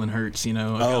for Jalen Hurts.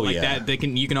 That.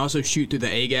 You can also shoot through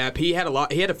the A gap. He had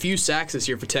a few sacks this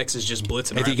year for Texas, just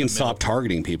blitzing. If he can stop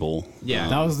targeting people,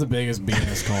 that was the biggest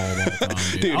BS call of all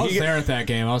time. Dude. I was there at that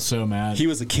game. I was so mad. He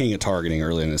was the king of targeting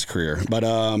early in his career. But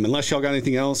unless y'all got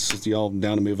anything else, y'all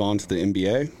down to move on to the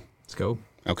NBA? Let's go.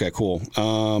 Okay, cool.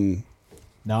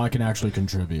 Now I can actually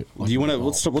contribute. Do you want to?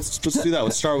 Let's do that.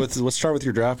 Let's start with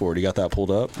your draft board. You got that pulled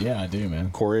up? Yeah, I do,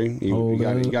 man. Kory, you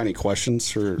got any questions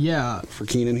for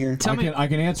Keenan here? I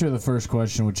can answer the first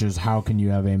question, which is how can you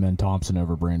have Amen Thompson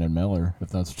over Brandon Miller, if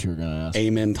that's what you were going to ask.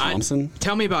 Amen Thompson?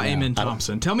 Tell me about Amen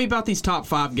Thompson. Tell me about these top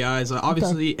 5 guys.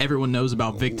 Obviously, everyone knows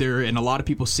about Victor, and a lot of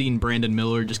people seen Brandon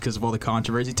Miller just because of all the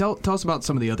controversy. Tell us about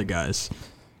some of the other guys.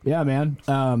 Yeah,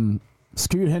 man.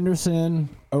 Scoot Henderson,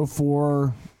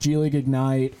 04, G League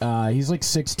Ignite. He's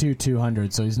 6'2",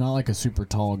 200, so he's not a super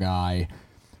tall guy,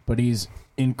 but he's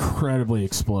incredibly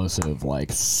explosive,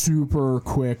 super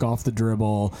quick off the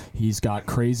dribble. He's got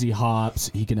crazy hops.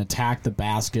 He can attack the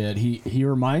basket. He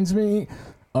reminds me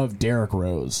of Derrick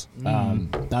Rose.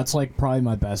 That's like probably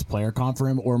my best player comp for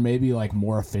him, or maybe like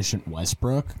more efficient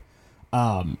Westbrook,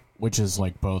 which is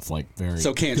like both like very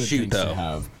so can't good shoot things to though.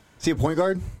 have. Is he a point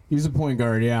guard? He's a point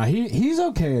guard. Yeah, he's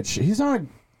okay at. He's not a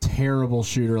terrible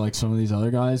shooter like some of these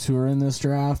other guys who are in this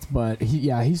draft, but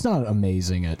he's not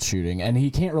amazing at shooting, and he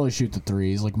can't really shoot the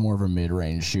three. He's like more of a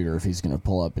mid-range shooter if he's going to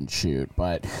pull up and shoot.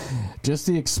 But just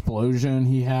the explosion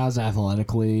he has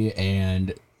athletically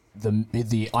and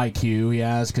the IQ he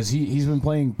has, because he's been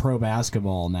playing pro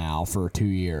basketball now for 2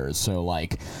 years, so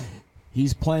like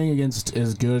he's playing against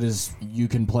as good as you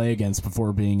can play against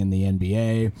before being in the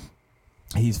NBA.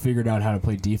 He's figured out how to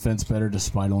play defense better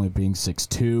despite only being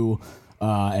 6'2".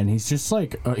 And he's just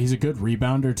like, he's a good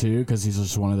rebounder too, because he's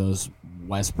just one of those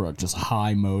Westbrook, just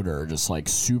high motor, just like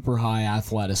super high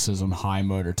athleticism, high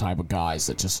motor type of guys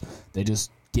that they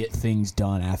just get things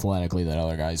done athletically that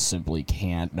other guys simply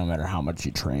can't, no matter how much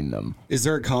you train them. Is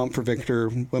there a comp for Victor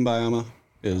Wembanyama?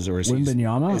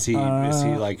 Is he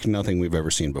like nothing we've ever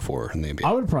seen before in the NBA?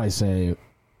 I would probably say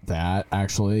that,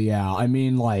 actually, yeah. I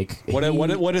mean, like, what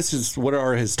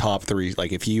are his top three?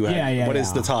 Like, if you had, what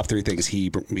is the top three things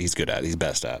he's good at? He's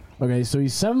best at. Okay, so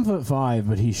he's 7'5",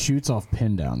 but he shoots off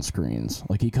pin down screens.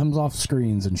 Like, he comes off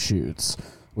screens and shoots,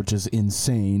 which is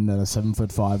insane that a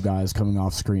 7'5" guy is coming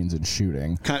off screens and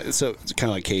shooting. So it's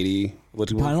kind of like KD.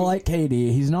 Kind of like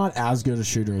KD. He's not as good a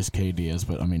shooter as KD is,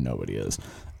 but I mean, nobody is.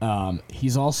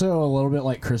 He's also a little bit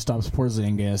like Kristaps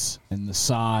Porzingis in the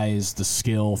size, the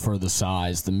skill for the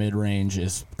size. The mid-range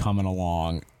is coming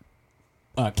along.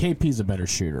 KP's a better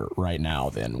shooter right now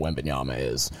than Wembanyama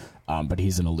is, but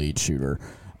he's an elite shooter.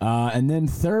 And then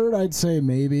third, I'd say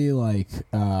maybe like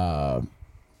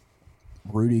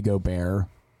Rudy Gobert.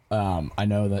 I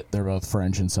know that they're both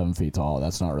French and 7 feet tall.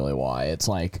 That's not really why. It's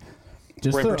like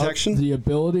just rim protection? The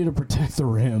ability to protect the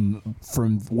rim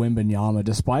from Wembanyama,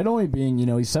 despite only being,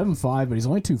 he's 7'5", but he's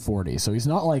only 240, so he's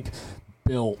not like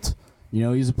built.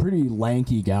 He's a pretty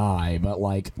lanky guy, but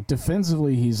like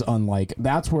defensively,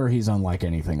 that's where he's unlike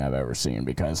anything I've ever seen.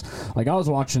 Because like I was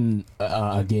watching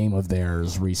a game of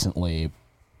theirs recently,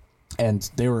 and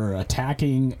they were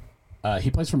attacking.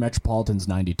 He plays for Metropolitans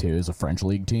 92, is a French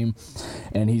league team,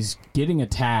 and he's getting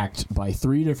attacked by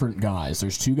three different guys.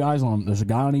 There's two guys there's a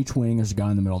guy on each wing, there's a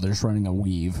guy in the middle. They're just running a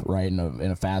weave, right, in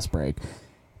a fast break,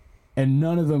 and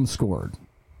none of them scored.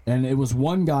 And it was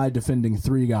one guy defending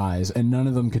three guys, and none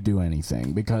of them could do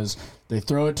anything because they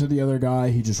throw it to the other guy.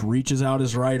 He just reaches out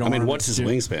his right arm. I mean, what's his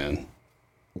wingspan?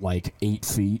 Like 8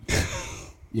 feet.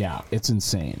 Yeah, it's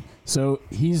insane. So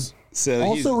he's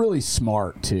really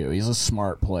smart, too. He's a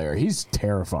smart player. He's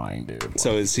terrifying, dude.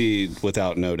 So is he,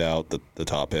 without no doubt, the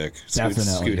top pick? Definitely.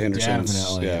 Scoot Henderson.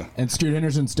 Definitely. Yeah. And Scoot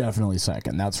Henderson's definitely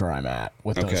second. That's where I'm at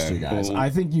with those two guys. Well, I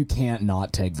think you can't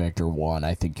not take Victor 1.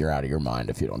 I think you're out of your mind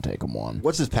if you don't take him 1.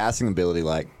 What's his passing ability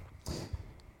like?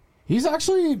 He's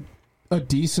actually a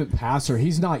decent passer.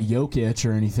 He's not Jokic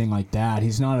or anything like that.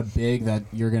 He's not a big that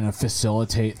you're going to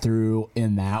facilitate through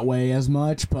in that way as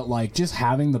much, but like just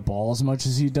having the ball as much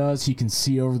as he does, he can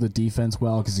see over the defense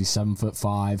well because he's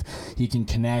 7'5". He can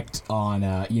connect on,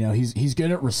 he's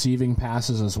good at receiving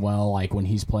passes as well, like when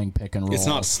he's playing pick and roll. It's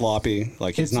not sloppy.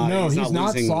 Like he's not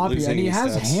sloppy, and he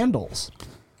has handles.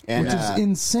 And, which is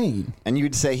insane. And you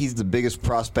would say he's the biggest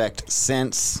prospect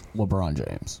since LeBron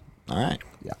James. All right.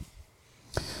 Yeah.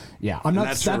 Yeah,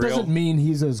 that doesn't mean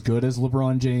he's as good as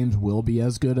LeBron James, will be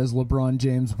as good as LeBron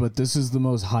James, but this is the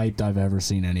most hyped I've ever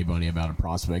seen anybody about a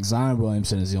prospect. Zion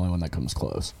Williamson is the only one that comes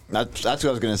close. That's what I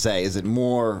was going to say. Is it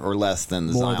more or less than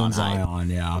the Zion? More than hype? Zion,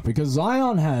 yeah. Because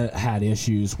Zion had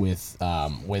issues with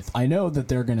I know that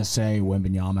they're going to say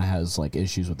Wembanyama has like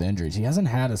issues with injuries. He hasn't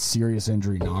had a serious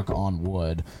injury, knock on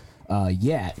wood,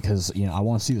 yet, because I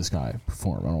want to see this guy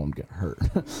perform. I don't want him to get hurt.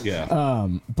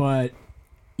 Yeah. But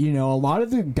a lot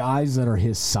of the guys that are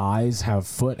his size have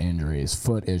foot injuries,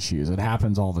 foot issues. It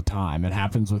happens all the time. It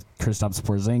happens with Kristaps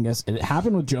Porzingis. It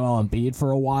happened with Joel Embiid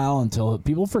for a while until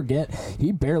people forget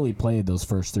he barely played those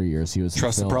first 3 years. He was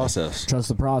Trust the process. Trust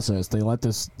the process. They let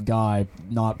this guy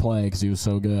not play because he was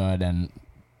so good, and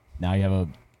now you have a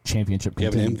championship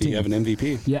contending team. You have an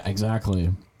MVP. Yeah, exactly.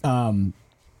 An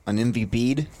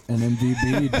MVP'd? An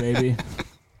MVP, baby.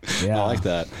 Yeah, I like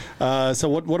that. So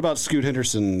what about Scoot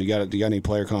Henderson? You got any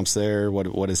player comps there?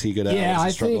 What is he good at? Yeah,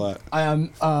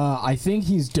 I think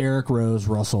he's Derrick Rose,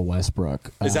 Russell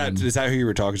Westbrook. Is that who you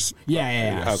were talking?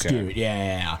 Yeah. Okay. Scoot,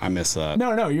 yeah. I missed that.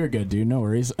 No, you're good, dude. No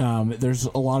worries. There's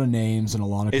a lot of names and a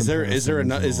lot of. Is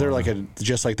there like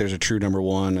just like there's a true number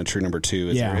one, a true number two?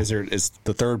 Is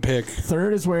the third pick?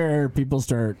 Third is where people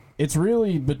start. It's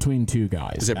really between two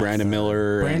guys. Is it Brandon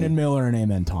Miller? Miller and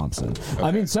Amen Thompson. Okay.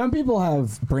 I mean, some people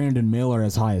have Brandon Miller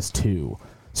as high as 2.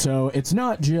 So it's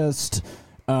not just,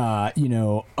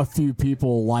 a few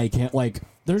people like him. Like,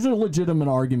 there's a legitimate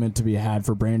argument to be had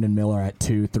for Brandon Miller at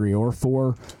 2, 3, or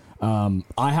 4.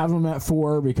 I have him at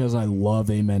 4 because I love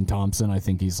Amen Thompson. I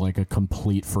think he's like a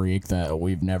complete freak that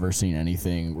we've never seen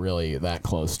anything really that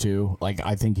close to. Like,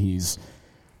 I think he's...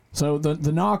 So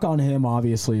the knock on him,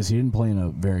 obviously, is he didn't play in a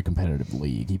very competitive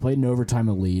league. He played in Overtime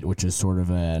Elite, which is sort of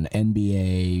an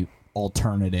NBA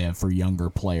alternative for younger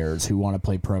players who want to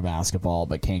play pro basketball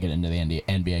but can't get into the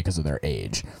NBA because of their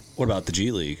age. What about the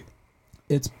G League?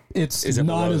 It's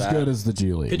not as good as the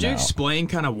G League. Could you explain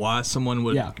kind of why someone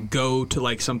would go to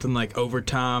like something like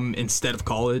overtime instead of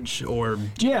college? Or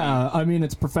I mean,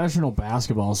 it's professional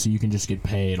basketball, so you can just get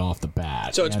paid off the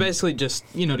bat. So it's basically just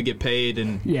to get paid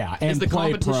and and is the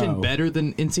competition better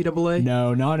than NCAA?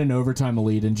 No, not in Overtime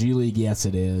Elite. In G League, yes,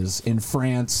 it is. In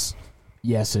France,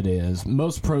 yes, it is.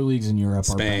 Most pro leagues in Europe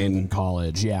are better than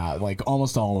college. Yeah, like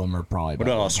almost all of them are probably. What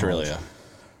about Australia?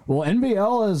 Well,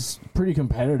 NBL is pretty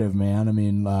competitive, man. I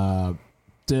mean,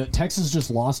 Texas just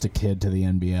lost a kid to the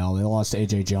NBL. They lost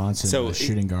A.J. Johnson, the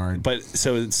shooting guard. But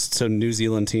so New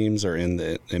Zealand teams are in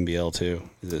the NBL too?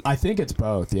 Is it? I think it's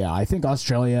both, yeah. I think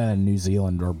Australia and New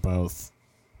Zealand are both.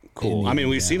 Cool. I mean,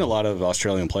 we've seen a lot of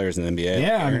Australian players in the NBA.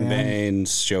 Yeah, Aaron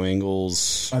Baines, Joe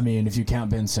Ingles. I mean, if you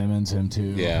count Ben Simmons, him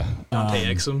too. Yeah. Dante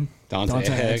Exum. Dante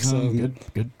Exum.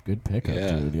 Good pickup,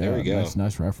 dude. Yeah, there we go.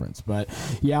 Nice reference. But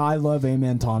yeah, I love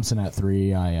Amen Thompson at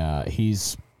 3.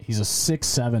 He's a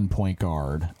 6'7" point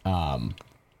guard,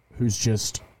 who's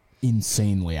just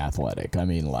insanely athletic. I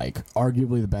mean, like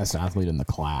arguably the best athlete in the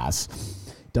class.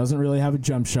 Doesn't really have a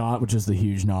jump shot, which is the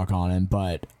huge knock on him.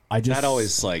 But that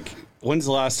always like. When's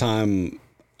the last time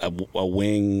a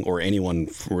wing or anyone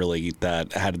really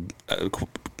that had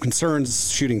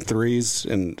concerns shooting threes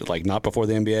and like not before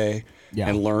the NBA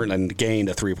and learned and gained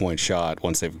a 3-point shot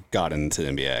once they've gotten into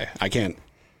the NBA?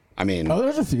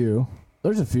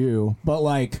 There's a few, but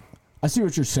like I see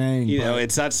what you're saying.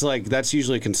 That's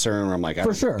usually a concern where I'm like,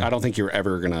 I don't think you're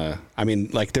ever gonna. I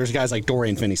mean, like there's guys like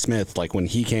Dorian Finney-Smith. Like when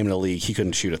he came in the league, he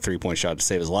couldn't shoot a 3-point shot to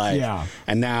save his life. Yeah,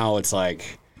 and now it's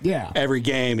like. Yeah. Every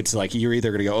game, it's like you're either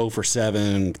going to go 0 for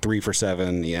 7, 3 for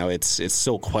 7. It's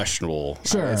still questionable.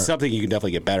 Sure. It's something you can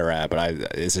definitely get better at,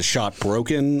 but is a shot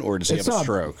broken or does he have a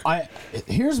stroke?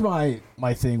 Here's my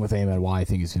thing with Amen, why I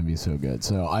think he's going to be so good.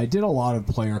 So I did a lot of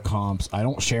player comps. I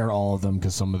don't share all of them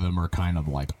because some of them are kind of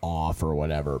like off or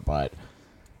whatever. But,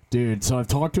 dude, so I've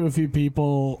talked to a few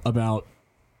people about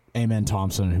Amen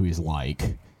Thompson, who he's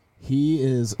like. He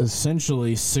is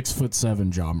essentially 6'7"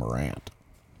 John Morant.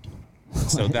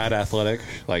 So that athletic,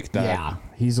 like that. Yeah,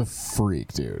 he's a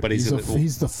freak, dude. But he's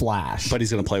the Flash. But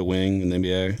he's going to play wing in the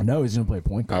NBA. No, he's going to play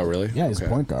point guard. Oh, really? Yeah, he's a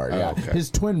point guard. Yeah, okay.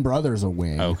 His twin brother's a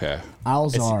wing. Okay.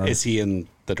 Alzar. Is he in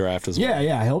the draft as well?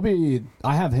 Yeah, he'll be.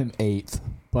 I have him 8th,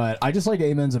 but I just like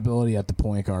Amen's ability at the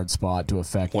point guard spot to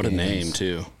affect. What games. A name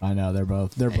too. I know they're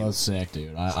both sick,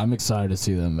 dude. I'm excited to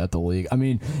see them at the league. I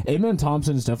mean, Amen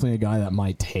Thompson is definitely a guy that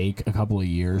might take a couple of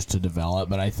years to develop,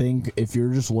 but I think if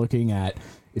you're just looking at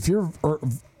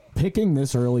picking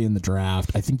this early in the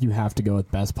draft, I think you have to go with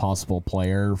best possible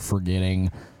player, forgetting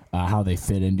how they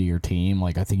fit into your team.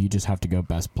 Like, I think you just have to go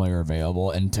best player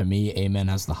available. And to me, Amen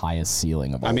has the highest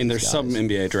ceiling of all there's guys. some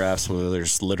NBA drafts where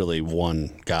there's literally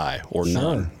one guy or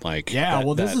none. Like,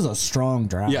 this is a strong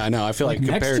draft. Yeah, I know. I feel like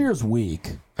next year's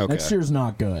weak. Okay. Next year's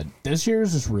not good. This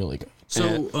year's is really good.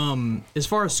 So, as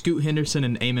far as Scoot Henderson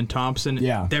and Amen Thompson,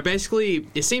 they're basically,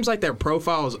 it seems like their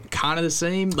profile is kind of the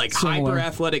same, like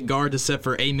hyper-athletic guards except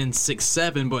for Amen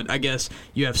 6'7", but I guess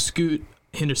you have Scoot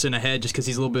Henderson ahead just because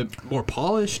he's a little bit more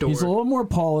polished? Or? He's a little more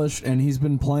polished, and he's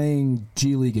been playing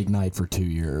G League Ignite for 2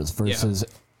 years versus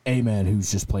Amen,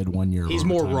 who's just played 1 year. He's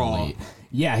more raw.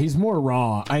 Yeah, he's more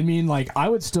raw. I mean, like, I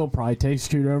would still probably take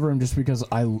Scoot over him just because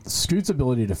Scoot's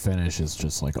ability to finish is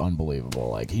just, like, unbelievable.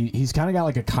 Like, he's kind of got,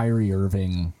 like, a Kyrie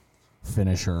Irving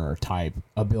finisher type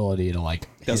ability to, like...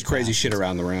 Does crazy shit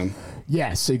around the rim.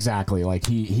 Yes, exactly. Like,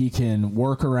 he can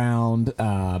work around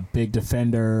big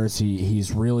defenders.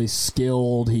 He's really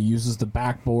skilled. He uses the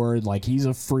backboard. Like, he's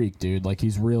a freak, dude. Like,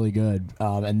 he's really good.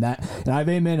 And I have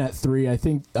Amen at 3. I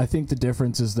think the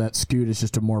difference is that Scoot is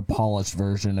just a more polished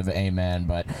version of Amen.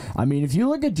 But, I mean, if you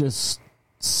look at just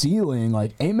ceiling,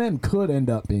 like, Amen could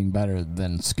end up being better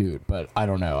than Scoot. But I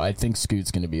don't know. I think Scoot's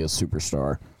going to be a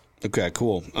superstar. Okay,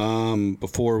 cool.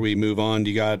 Before we move on, do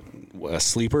you got a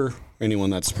sleeper?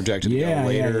 Anyone that's projected to go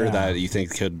later that you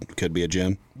think could be a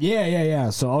gem?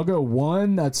 Yeah. So I'll go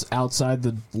one that's outside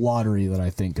the lottery that I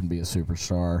think can be a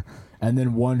superstar, and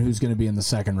then one who's going to be in the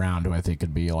second round who I think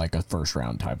could be like a first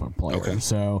round type of player. Okay.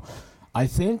 So I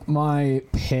think my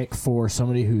pick for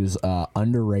somebody who's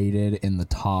underrated in the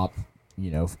top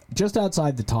just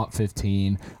outside the top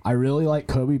 15. I really like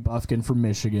Kobe Buffkin from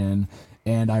Michigan,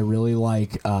 and I really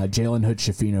like Jalen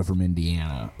Hood-Schifino from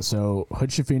Indiana. So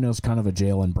Hood-Schifino's kind of a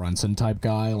Jalen Brunson type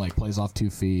guy, like plays off 2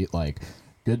 feet, like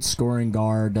good scoring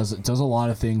guard, does a lot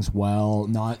of things well,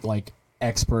 not like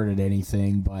expert at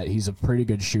anything, but he's a pretty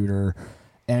good shooter.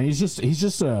 And he's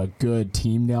just a good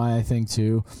team guy, I think,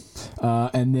 too.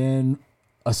 And then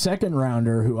a second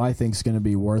rounder who I think is going to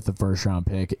be worth a first round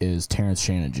pick is Terrence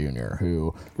Shannon Jr.,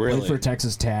 who played for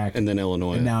Texas Tech and then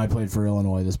Illinois, and now he played for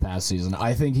Illinois this past season.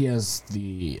 I think he has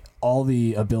all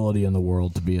the ability in the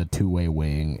world to be a two-way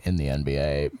wing in the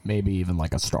NBA, maybe even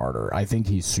like a starter. I think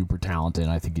he's super talented.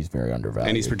 I think he's very undervalued.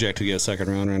 And he's projected to get a second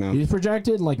round right now. He's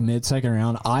projected like mid-second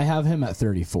round. I have him at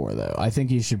 34, though. I think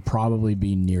he should probably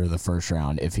be near the first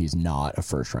round if he's not a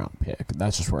first-round pick.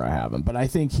 That's just where I have him. But I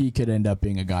think he could end up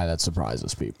being a guy that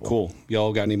surprises people. Cool.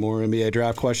 Y'all got any more NBA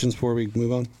draft questions before we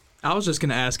move on? I was just going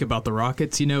to ask about the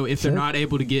Rockets. If they're not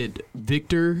able to get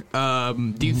Victor,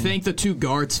 do you think the two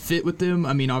guards fit with them?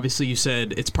 I mean, obviously you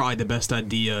said it's probably the best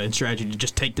idea and strategy to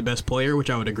just take the best player, which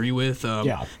I would agree with. How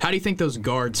do you think those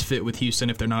guards fit with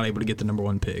Houston if they're not able to get the number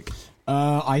one pick?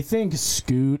 I think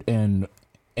Scoot and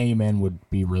Amen would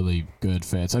be really good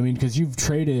fits. I mean, because you've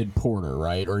traded Porter,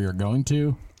 right? Or you're going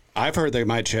to? I've heard they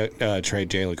might trade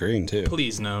Jalen Green, too.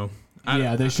 Please, no.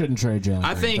 They shouldn't trade Jalen.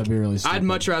 I think that'd be really stupid. I'd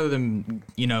much rather them,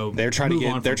 they're trying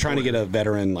to get a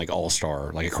veteran like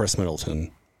all-star, like a Chris Middleton,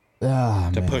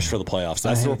 to push for the playoffs.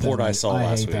 That's the report I saw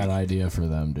last week. I hate that idea for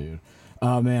them, dude.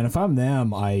 Man, if I'm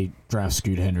them, I draft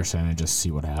Scoot Henderson and just see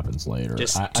what happens later.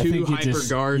 Just I two think hyper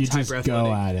guards, you just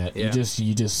go at it. Yeah.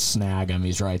 You just snag him.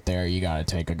 He's right there. You got to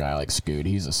take a guy like Scoot.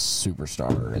 He's a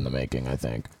superstar in the making, I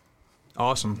think.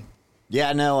 Awesome.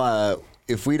 Yeah, no.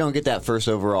 If we don't get that first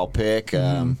overall pick,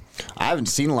 I haven't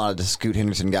seen a lot of the Scoot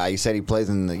Henderson guy. You said he plays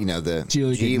in the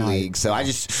G League, so I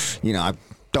just I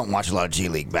don't watch a lot of G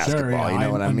League basketball. Sure, yeah, you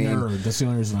know what I mean? Nerd. That's the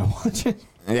only reason I watch it.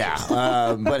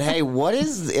 Yeah, but hey, what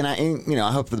is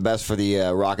I hope for the best for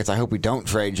the Rockets. I hope we don't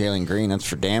trade Jalen Green. That's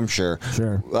for damn sure.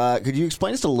 Sure. Could you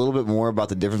explain just a little bit more about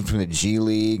the difference between the G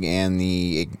League and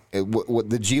the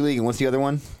G League and what's the other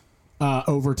one?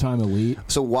 Overtime elite.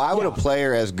 So why would a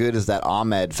player as good as that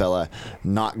Ahmed fella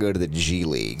not go to the G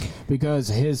League? Because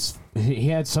he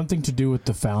had something to do with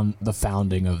the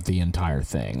founding of the entire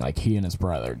thing. Like he and his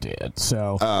brother did.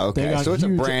 So okay. So it's a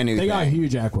brand new thing. They got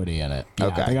huge equity in it. Yeah,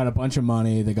 okay. They got a bunch of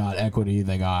money. They got equity.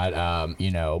 They got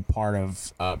part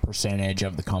of percentage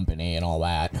of the company and all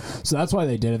that. So that's why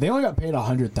they did it. They only got paid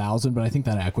 $100,000, but I think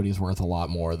that equity is worth a lot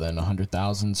more than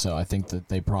 $100,000. So I think that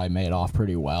they probably made off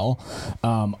pretty well.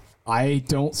 I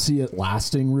don't see it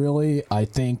lasting, really. I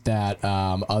think that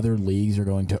other leagues are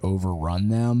going to overrun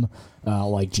them,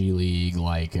 like G League,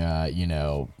 like, just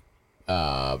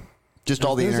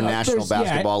all the international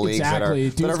basketball leagues that are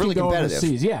really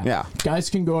competitive. Yeah. Guys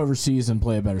can go overseas and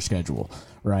play a better schedule,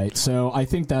 right? So I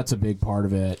think that's a big part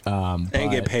of it.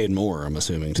 And get paid more, I'm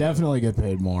assuming. Too. Definitely get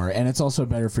paid more. And it's also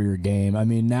better for your game. I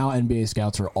mean, now NBA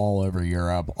scouts are all over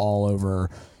Europe, all over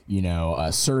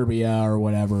Serbia or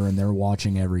whatever, and they're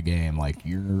watching every game. Like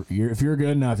if you're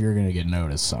good enough, you're going to get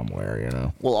noticed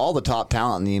somewhere. Well, all the top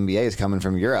talent in the NBA is coming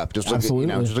from Europe. Just look at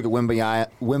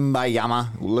Wembayama.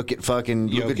 Look at fucking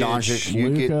Luka Doncic,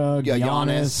 Luka,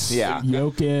 Giannis,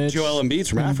 Jokic, Joel Embiid's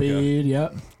from Africa.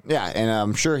 Yep. Yeah, and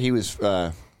I'm sure he was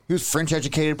French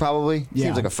educated, probably. Yeah.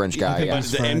 Seems like a French guy. I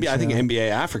think NBA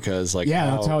Africa is like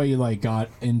that's how he got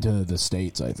into the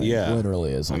States. I think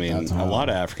literally is. Like, a lot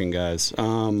of African guys.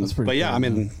 That's pretty cool, I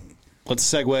mean, let's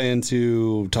segue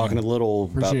into talking a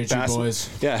little about basketball. Boys.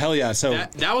 Yeah, hell yeah. So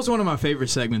that was one of my favorite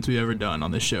segments we've ever done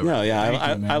on this show. No,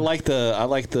 yeah, I like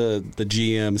the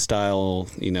GM style,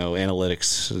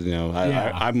 analytics.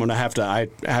 I'm gonna have to. I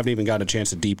haven't even gotten a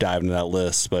chance to deep dive into that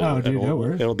list, but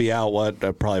it'll be out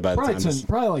probably by the time.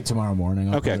 Probably like tomorrow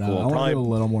morning. Okay, cool. I want to do a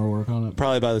little more work on it.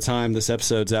 Probably by the time this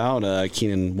episode's out,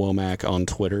 Keenan Womack on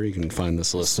Twitter. You can find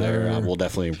this list there. We'll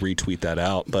definitely retweet that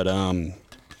out. But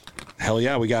hell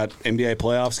yeah, we got NBA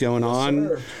playoffs going on.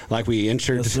 Sir. Like we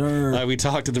we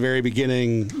talked at the very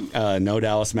beginning, no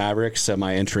Dallas Mavericks, so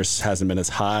my interest hasn't been as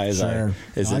high as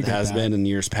it has been in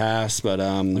years past. But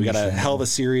we got a hell of a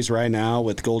series right now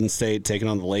with Golden State taking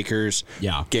on the Lakers.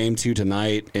 Yeah. Game 2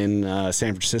 tonight in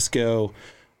San Francisco.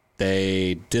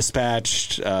 They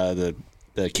dispatched the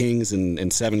Kings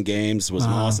in 7 games. It was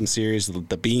an awesome series.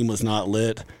 The beam was not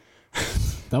lit.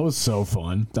 That was so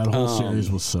fun. That whole series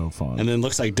was so fun. And then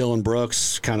looks like Dylan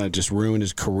Brooks kind of just ruined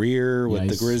his career with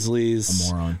the Grizzlies.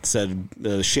 A moron. Said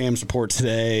the Shams report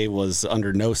today was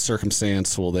under no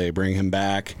circumstance will they bring him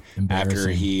back after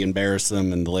he embarrassed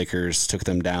them and the Lakers took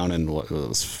them down in what it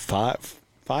was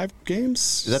 5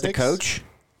 games. Is that 6? the coach?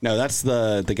 No, that's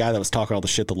the guy that was talking all the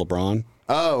shit to LeBron.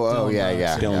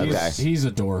 Yeah. Okay. He's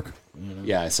a dork.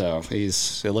 Yeah, so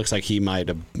it looks like he might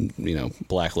have,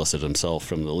 blacklisted himself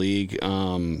from the league.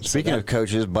 Speaking of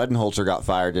coaches, Budenholzer got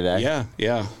fired today.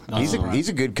 Yeah. He's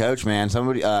a good coach, man.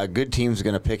 Somebody, good team's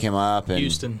going to pick him up. And,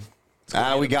 Houston.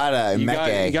 We got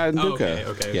Meke. You got Nduka.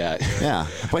 Okay. Yeah,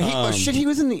 but he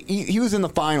was in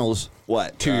the finals.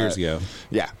 What 2 years ago?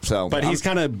 Yeah. So, but he's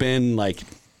kind of been like.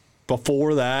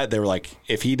 Before that, they were like,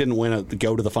 if he didn't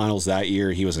go to the finals that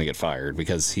year, he was going to get fired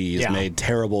because he's made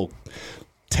terrible,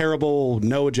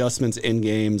 no adjustments in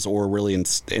games or really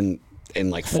in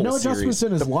like full no series. adjustments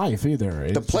in his life either.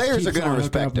 The players are going to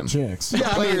respect him. The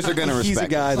players are going to respect him. He's a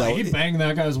guy that he banged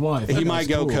that guy's wife. He might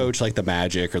go coach like the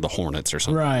Magic or the Hornets or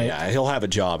something. Right. Yeah, he'll have a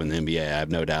job in the NBA. I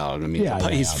have no doubt. I mean,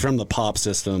 he's from the pop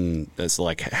system. That's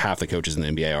like half the coaches in the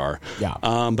NBA are. Yeah.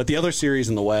 But the other series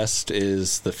in the West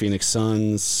is the Phoenix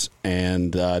Suns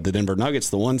and the Denver Nuggets,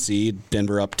 the 1 seed.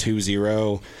 Denver up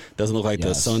 2-0. Doesn't look like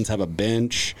the Suns have a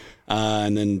bench.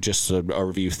 And then just a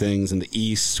review things in the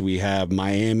East, we have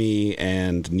Miami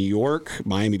and New York.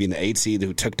 Miami being the 8 seed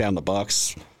who took down the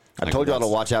Bucks. I told y'all to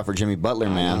watch out for Jimmy Butler,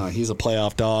 man. He's a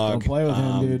playoff dog. Don't play with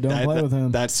him, dude. Don't play with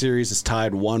him. That series is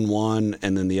tied 1-1,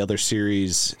 and then the other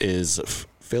series is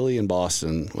Philly and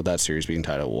Boston, with that series being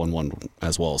tied at 1-1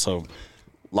 as well. So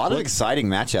a lot of exciting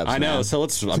matchups. I know. Man. So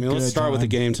let's start with the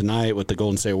game tonight with the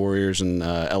Golden State Warriors and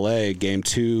LA. Game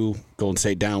 2, Golden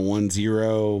State down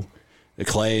 1-0.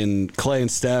 Clay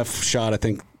and Steph shot, I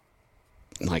think,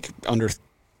 like under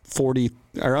 40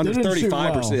 or under 35%.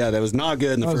 Well. Yeah, that was not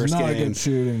good in the first game. Not a good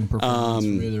shooting performance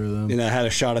for either of them. Had a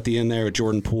shot at the end there with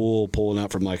Jordan Poole pulling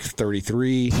out from like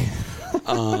 33.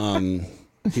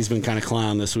 He's been kind of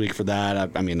clown this week for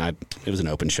that. It was an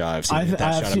open shot.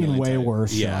 I've seen way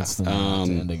worse shots than that at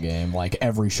the end of game. Like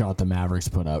every shot the Mavericks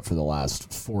put up for the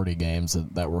last 40 games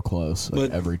that were close,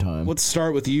 every time. Let's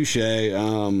start with you,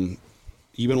 Shay.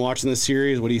 You've been watching this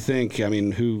series. What do you think? I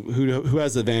mean, who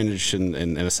has the advantage in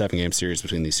a 7-game series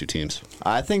between these two teams?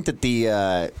 I think that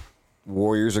the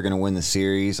Warriors are going to win the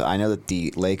series. I know that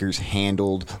the Lakers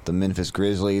handled the Memphis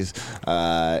Grizzlies,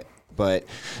 but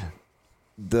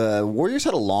the Warriors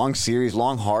had a long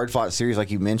hard-fought series, like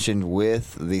you mentioned,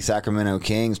 with the Sacramento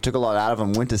Kings. Took a lot out of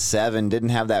them, went to 7, didn't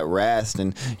have that rest,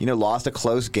 and, lost a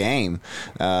close game.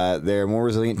 They're a more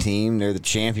resilient team. They're the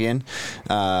champion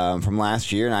from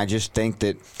last year, and I just think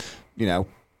that,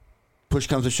 push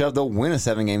comes to shove, they'll win a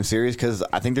 7-game series because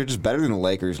I think they're just better than the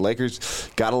Lakers. Lakers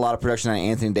got a lot of production out of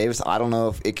Anthony Davis. I don't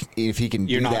know if he can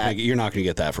do that. You're not going to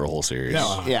get that for a whole series.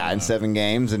 No. Yeah, in 7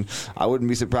 games. And I wouldn't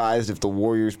be surprised if the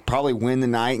Warriors probably win the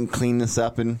night and clean this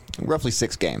up in roughly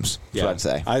 6 games. That's what I'd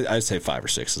say. I'd say 5 or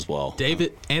 6 as well.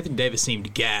 Anthony Davis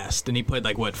seemed gassed, and he played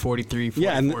 44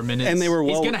 minutes. And they were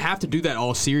he's going to have to do that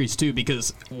all series, too,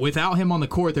 because without him on the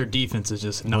court, their defense is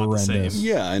just not horrendous. the same.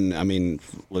 Yeah, and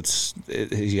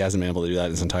he hasn't been able to do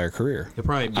that his entire career.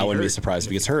 I wouldn't be surprised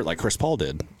if he gets hurt like Chris Paul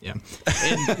did. Yeah.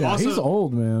 And also, he's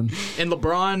old, man. And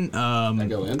LeBron,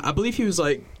 I believe he was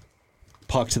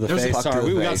puck to the face.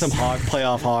 Sorry, we got some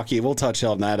playoff hockey. We'll touch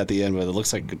on that at the end, but it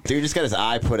looks like dude just got his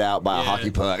eye put out by a hockey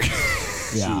puck.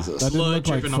 Yeah, Jesus. Blood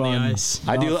dripping on the ice.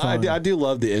 I do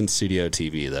love the in-studio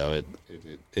TV though.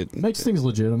 It makes things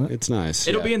legitimate. It's nice.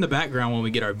 It'll be in the background when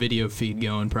we get our video feed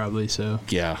going, probably. So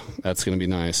yeah, that's gonna be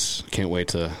nice. Can't wait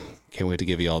to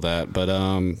give you all that. But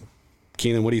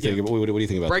Keenan, what do you think? What do you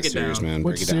think about this series, man?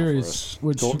 Which series?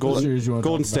 Which series you want to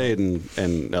Golden State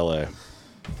and LA.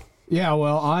 Yeah,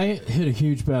 well, I hit a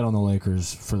huge bet on the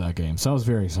Lakers for that game, so I was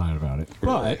very excited about it.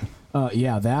 Really?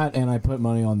 But that, and I put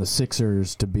money on the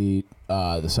Sixers to beat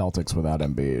the Celtics without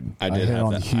Embiid. I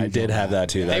did have that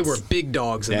too. They were big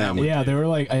dogs in that one. Yeah, they were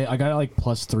I got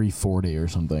plus 340 or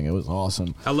something. It was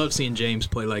awesome. I love seeing James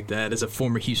play like that as a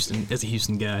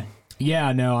Houston guy.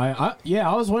 Yeah, no, I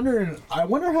was wondering. I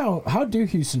wonder how do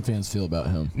Houston fans feel about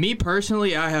him? Me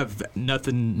personally, I have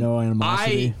nothing. No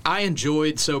animosity. I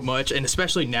enjoyed so much, and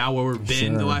especially now where we've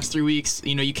been the last 3 weeks.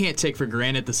 You can't take for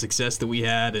granted the success that we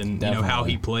had, and how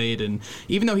he played. And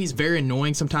even though he's very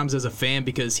annoying sometimes as a fan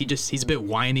because he's a bit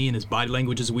whiny and his body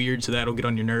language is weird, so that'll get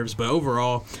on your nerves. But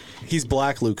overall, he's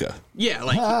Black Luka.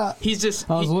 Yeah, he's just.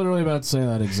 I was literally about to say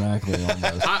that exactly.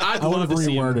 Almost. I would have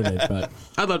reworded it, but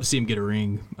I'd love to see him get a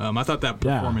ring. I thought that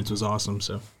performance was awesome.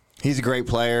 So he's a great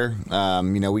player.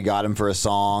 We got him for a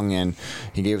song, and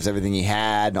he gave us everything he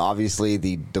had. Obviously,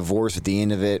 the divorce at the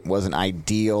end of it wasn't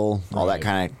ideal. All that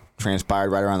kind of transpired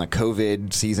right around the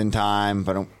COVID season time,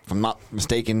 if I'm not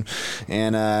mistaken,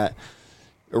 and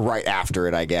right after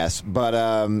it, I guess. But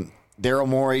Daryl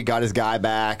Morey got his guy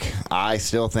back. I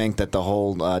still think that the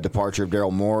whole departure of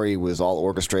Daryl Morey was all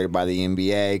orchestrated by the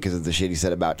NBA because of the shit he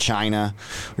said about China.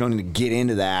 We don't need to get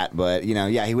into that, but he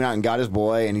went out and got his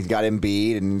boy, and he's got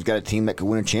Embiid, and he's got a team that could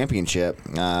win a championship.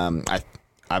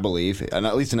 I believe, and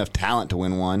at least enough talent to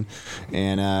win one.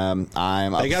 And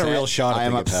they got a real shot. I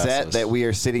am upset that we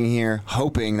are sitting here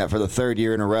hoping that for the third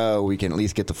year in a row we can at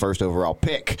least get the first overall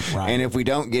pick. Right. And if we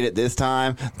don't get it this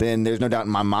time, then there's no doubt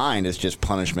in my mind it's just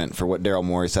punishment for what Daryl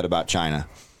Morey said about China.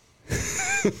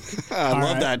 I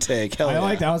love that take. Hell I yeah.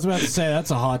 like that. I was about to say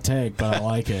that's a hot take, but I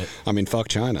like it. I mean, fuck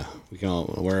China.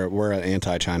 We're an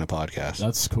anti-China podcast.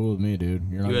 That's cool with me, dude.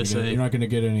 You're USA. not going to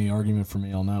get any argument from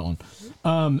me on that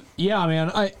one. Yeah,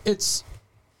 man. It's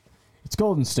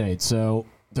Golden State, so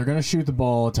they're going to shoot the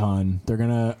ball a ton. They're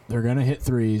gonna hit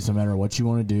threes no matter what you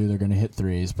want to do. They're going to hit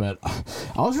threes. But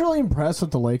I was really impressed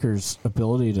with the Lakers'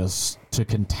 ability to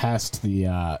contest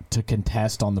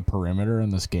on the perimeter in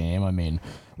this game. I mean,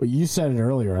 well, you said it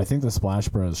earlier. I think the Splash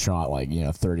Bros shot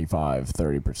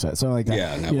 30%. So like that.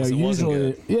 Yeah, no, usually, it wasn't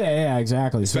good. Yeah,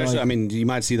 exactly. Especially, so, I mean, you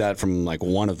might see that from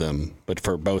one of them, but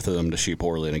for both of them to shoot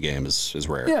poorly in a game is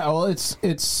rare. Yeah, well,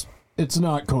 it's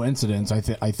not coincidence. I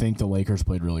think the Lakers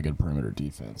played really good perimeter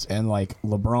defense, and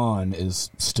LeBron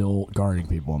is still guarding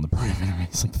people on the perimeter.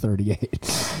 He's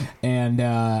 38, and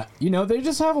they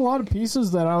just have a lot of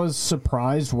pieces that I was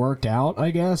surprised worked out. I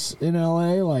guess in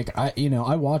LA,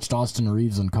 I watched Austin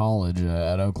Reeves in college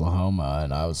at Oklahoma,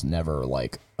 and I was never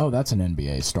oh, that's an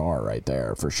NBA star right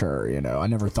there for sure. I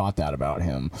never thought that about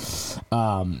him.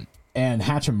 And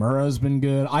Hachimura's been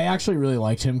good. I actually really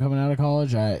liked him coming out of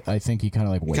college. I think he kind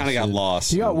of wasted. Kind of got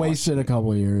lost. He got wasted a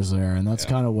couple of years there, and that's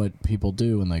kind of what people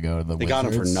do when they go to the Wizards. They got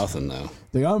him for nothing, though.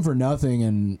 They got him for nothing,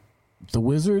 and the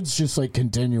Wizards just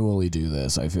continually do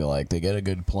this. I feel like they get a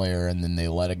good player, and then they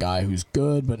let a guy who's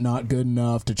good but not good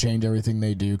enough to change everything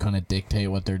they do kind of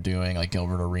dictate what they're doing, like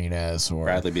Gilbert Arenas or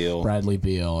Bradley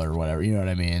Beal or whatever. You know what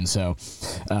I mean? So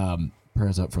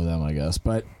prayers up for them, I guess.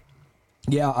 But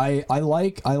yeah, I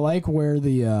like where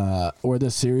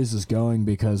this series is going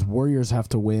because Warriors have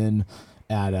to win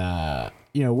at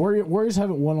Warriors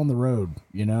haven't won on the road.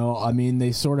 I mean,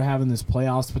 they sort of have in this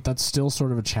playoffs, but that's still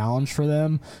sort of a challenge for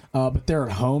them. But they're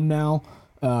at home now,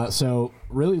 so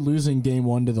really losing game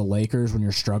one to the Lakers when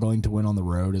you're struggling to win on the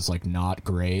road is not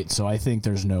great. So I think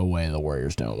there's no way the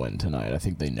Warriors don't win tonight. I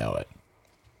think they know it.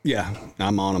 Yeah,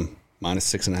 I'm on them.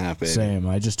 -6.5, baby. Same.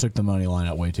 I just took the money line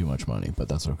at way too much money, but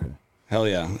that's okay. Hell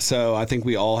yeah. So I think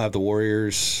we all have the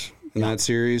Warriors in that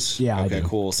series. Yeah. Okay,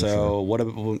 cool. So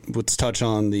let's touch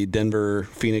on the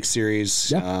Denver-Phoenix series.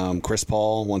 Yeah. Chris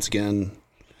Paul, once again,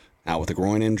 out with a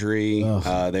groin injury.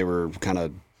 They were kind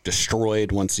of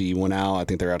destroyed once he went out. I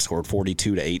think they were outscored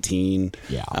 42-18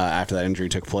 after that injury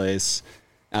took place.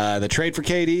 The trade for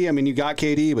KD, I mean, you got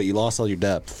KD, but you lost all your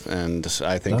depth. And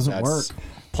I think Doesn't work.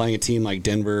 Playing a team like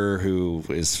Denver, who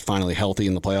is finally healthy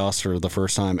in the playoffs for the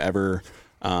first time ever,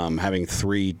 having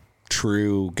three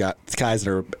true guys that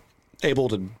are able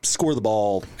to score the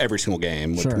ball every single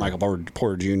game with Michael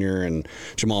Porter Jr. and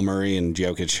Jamal Murray and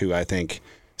Jokic, who I think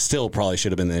still probably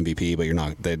should have been the MVP, but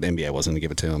the NBA wasn't going to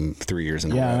give it to him 3 years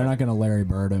in a row. Yeah, they're not going to Larry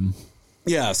Bird him.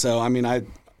 Yeah, so I mean,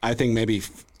 I think maybe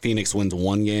Phoenix wins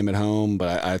one game at home,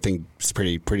 but I think it's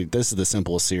pretty. This is the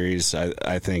simplest series.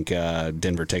 I think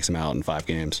Denver takes them out in 5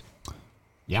 games.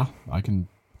 Yeah, I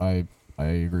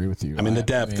agree with you. I mean, the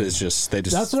depth is just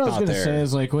that's what I was going to say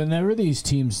is whenever these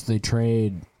teams they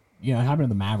trade, it happened to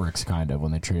the Mavericks kind of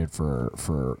when they traded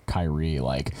for Kyrie.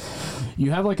 You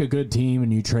have a good team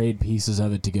and you trade pieces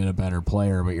of it to get a better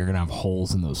player, but you're going to have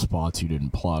holes in those spots you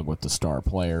didn't plug with the star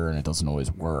player, and it doesn't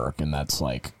always work. And that's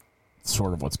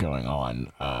sort of what's going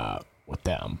on with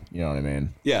them. You know what I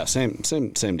mean? Yeah, same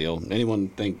deal. Anyone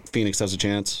think Phoenix has a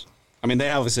chance? I mean,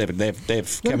 they obviously have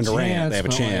Kevin Durant. They have a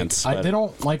chance. They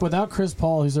don't without Chris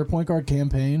Paul, who's their point guard.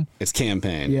 Campaign. It's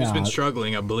Campaign. Yeah, he's been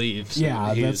struggling, I believe. So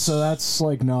yeah, that's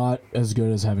not as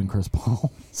good as having Chris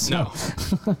Paul. So.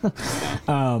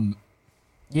 No.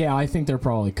 Yeah, I think they're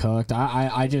probably cooked.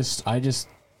 I just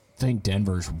think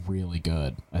Denver's really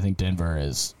good. I think Denver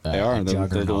is. They are.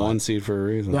 They're the 1 seed for a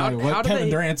reason. Kevin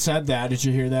Durant said that. Did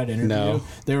you hear that interview? No.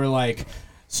 They were like,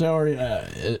 so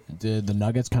did the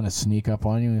Nuggets kind of sneak up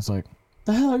on you? And he's like,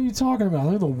 the hell are you talking about?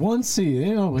 They're the 1 seed.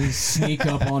 They don't really sneak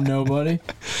up on nobody.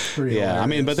 Yeah,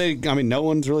 hilarious. No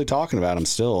one's really talking about them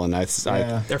still. And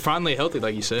they're finally healthy,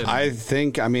 like you said. I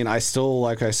still,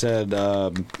 like I said,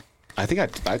 I think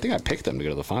I picked them to go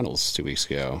to the finals 2 weeks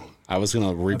ago. I was going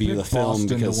to review the film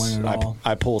because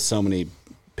I pull so many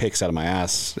picks out of my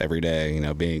ass every day,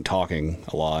 talking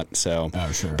a lot. So,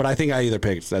 sure. But I think I either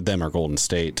picked them or Golden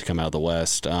State to come out of the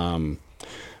West. But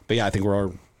yeah, I think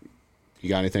we're You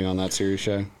got anything on that series,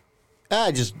 Shay?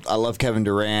 I love Kevin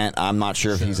Durant. I'm not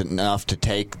sure if he's enough to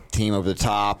take the team over the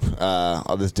top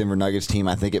of this Denver Nuggets team.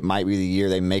 I think it might be the year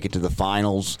they make it to the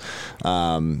finals.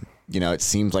 It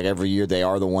seems like every year they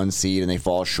are the 1 seed and they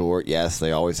fall short. Yes,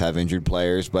 they always have injured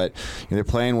players, but they're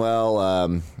playing well.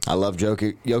 I love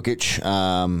Jokic.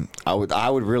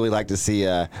 I would really like to see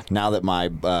now that my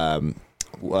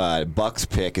Bucks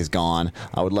pick is gone,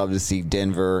 I would love to see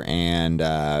Denver and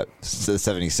the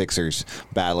 76ers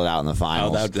battle it out in the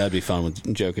finals. Oh, that'd be fun with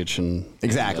Jokic and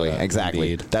exactly.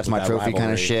 Embiid. That's my trophy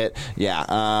kind of shit. Yeah.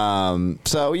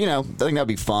 So I think that'd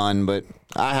be fun, but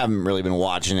I haven't really been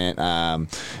watching it.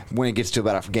 When it gets to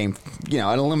about a game,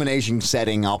 an elimination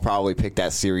setting, I'll probably pick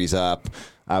that series up.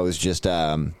 I was just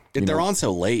they're on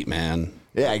so late, man.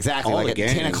 Yeah, exactly. All like the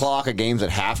at 10 o'clock, a game's at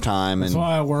halftime. That's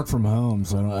why I work from home,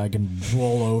 so I can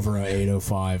roll over at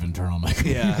 8:05 and turn on my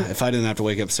computer. Yeah, if I didn't have to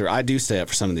wake up, sir, I do stay up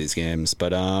for some of these games.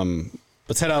 But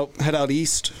let's head out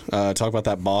east. Talk about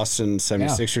that Boston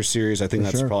 76ers series. I think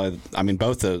that's probably. I mean,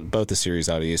 both the series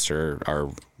out east are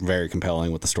very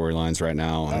compelling with the storylines right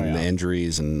now and the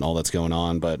injuries and all that's going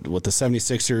on. But with the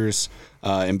 76ers,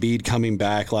 Embiid coming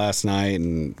back last night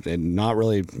and not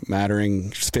really mattering,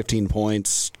 just 15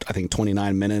 points, I think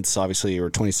 29 minutes, obviously,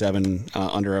 or 27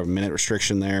 under a minute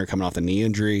restriction there, coming off the knee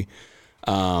injury.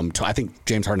 I think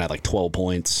James Harden had like 12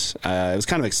 points. It was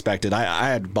kind of expected. I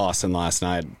had Boston last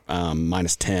night,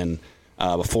 minus 10.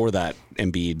 Before that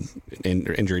Embiid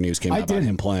injury news came out about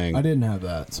him playing. I didn't have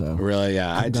that. So really,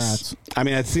 yeah. Congrats. I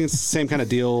think it's the same kind of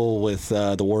deal with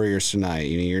the Warriors tonight.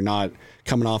 You're not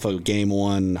coming off a game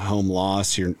 1 home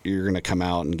loss. You're going to come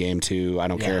out in game 2. I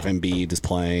don't care if Embiid is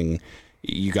playing.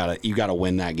 You gotta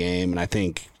win that game. And I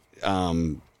think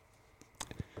if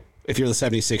you're the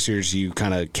 76ers, you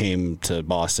kind of came to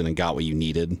Boston and got what you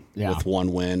needed with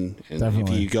 1 win. And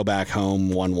definitely. If you go back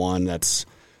home 1-1,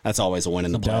 that's always a win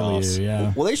in the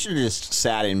playoffs. Well, they should have just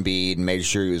sat Embiid and made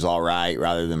sure he was all right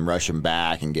rather than rush him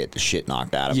back and get the shit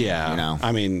knocked out of him. Yeah.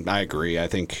 I mean, I agree.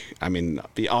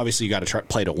 Obviously you got to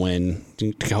play to win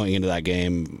going into that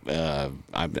game,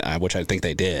 which I think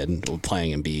they did,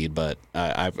 playing Embiid, but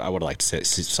I would have liked to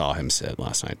saw him sit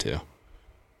last night too.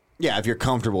 Yeah, if you're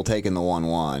comfortable taking the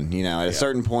 1-1, at a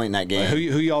certain point in that game.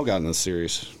 Who y'all got in this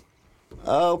series?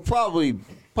 Oh, probably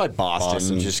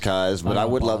Boston, just because. But I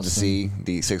would love to see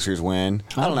the Sixers win.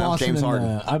 I don't know, James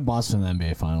Harden. I have Boston in the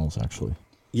NBA Finals, actually.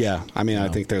 Yeah, I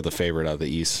think they're the favorite out of the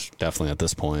East, definitely at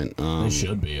this point. They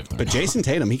should be. But Jason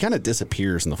Tatum, he kind of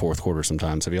disappears in the fourth quarter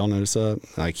sometimes. Have you all noticed that?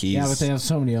 But they have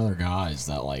so many other guys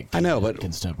that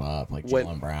can step up. Like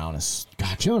Jaylen Brown is.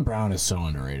 God, Jaylen Brown is so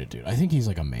underrated, dude. I think he's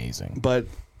amazing. But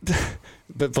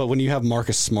when you have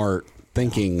Marcus Smart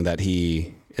thinking that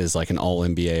he is like an all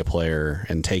NBA player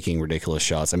and taking ridiculous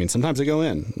shots, sometimes they go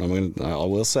in. I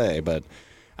will say, but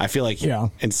I feel like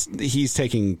he's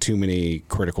taking too many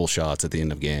critical shots at the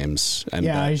end of games. And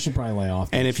he should probably lay off.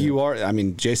 And if you are,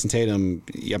 Jason Tatum,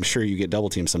 I'm sure you get double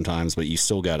teamed sometimes, but you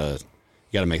still gotta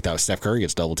make that. Steph Curry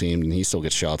gets double teamed and he still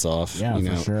gets shots off. Yeah,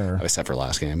 for sure. Except for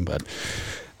last game, but.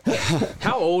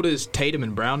 How old is Tatum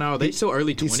and Brown now? Are they still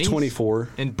early 20s? He's 24.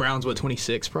 And Brown's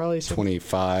 26 probably?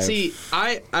 25. See,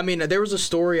 there was a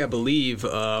story, I believe,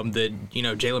 that,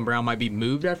 Jaylen Brown might be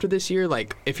moved after this year.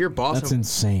 Like, if you're Boston... That's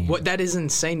insane. That is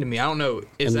insane to me. I don't know.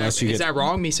 Is that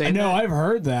wrong, me saying that? No, I've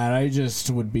heard that. I just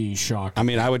would be shocked.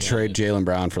 I would trade Jaylen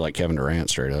Brown for, Kevin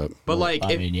Durant straight up. But,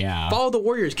 follow the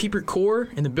Warriors. Keep your core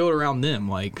and then build around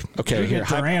them. Okay, here.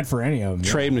 Durant for any of them.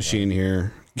 Trade machine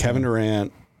here. Kevin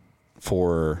Durant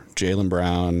for Jaylen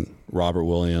Brown, Robert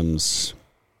Williams,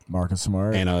 Marcus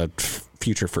Smart, and a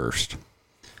future first.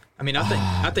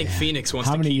 I think Phoenix wants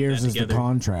to keep that together. How many years is the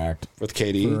contract? With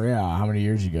KD? How many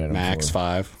years you get him Max for?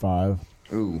 5. 5.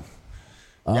 Ooh.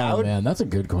 Oh, man, that's a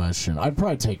good question. I'd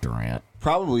probably take Durant.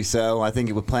 Probably so. I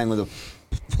think playing with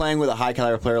a high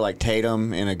caliber player like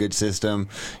Tatum in a good system,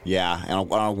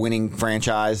 and on a winning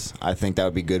franchise, I think that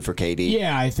would be good for KD.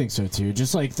 Yeah, I think so too.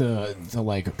 Just like the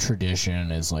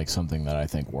tradition is something that I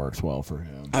think works well for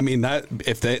him.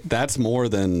 That's more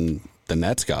than the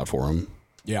Nets got for him.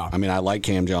 Yeah. I like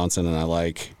Cam Johnson and I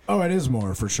like... Oh, it is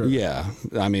more for sure. Yeah.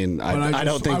 I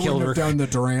don't think he'll have done the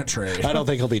Durant trade. I don't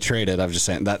think he'll be traded. I'm just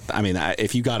saying that.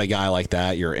 If you got a guy like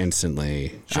that, you're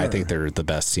instantly. Sure. I think they're the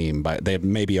best team. But they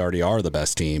maybe already are the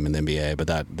best team in the NBA. But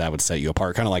that would set you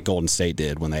apart, kind of like Golden State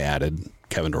did when they added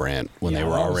Kevin Durant when they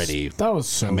were already. That was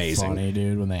so amazing. Funny,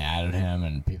 dude. When they added him,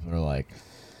 and people are like,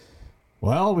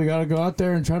 Well, we got to go out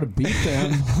there and try to beat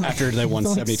them. After they won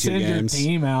 72 send games.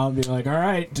 Your team out and be like, all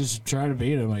right, just try to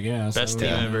beat them, I guess. Best team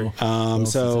ever.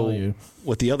 So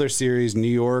with the other series, New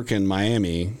York and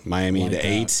Miami, Like the that.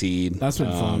 8 seed. That's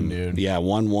been fun, dude. Yeah,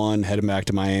 1-1, heading back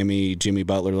to Miami. Jimmy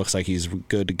Butler looks like he's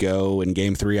good to go in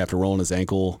Game 3 after rolling his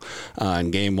ankle. In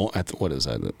Game 1, what is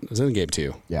that? Is it in Game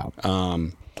 2? Yeah.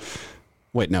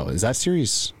 Wait, no, is that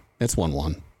series? It's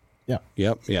 1-1. Yeah.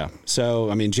 Yep, yeah. So,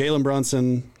 I mean, Jalen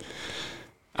Brunson,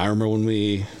 I remember when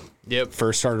we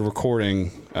first started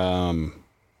recording,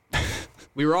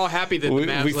 we were all happy that the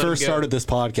Mavs we let first him go. started this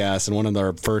podcast, and one of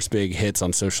our first big hits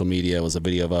on social media was a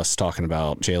video of us talking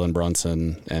about Jalen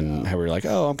Brunson and how we were like,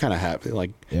 oh, I'm kind of happy.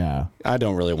 Like, Yeah. I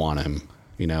don't really want him.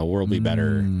 You know, we'll be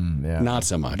better. Yeah. Not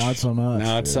so much. Not so much.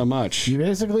 Not dude. so much. You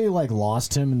basically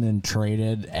lost him and then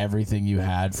traded everything you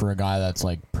had for a guy that's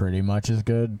pretty much as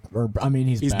good. Or I mean,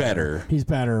 he's better. He's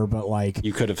better, but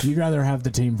You could have. you'd rather have the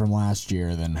team from last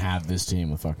year than have this team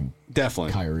with fucking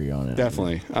Definitely. Kyrie on it.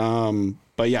 Definitely.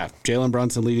 But yeah, Jalen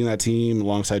Brunson leading that team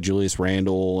alongside Julius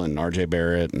Randle and RJ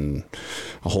Barrett and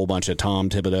a whole bunch of Tom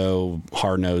Thibodeau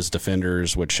hard-nosed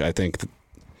defenders, which I think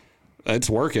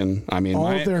it's working. I mean,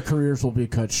 all of their careers will be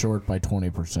cut short by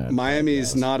 20%.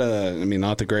 Miami's not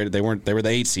the greatest. They were the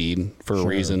 8 seed for a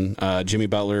reason. Jimmy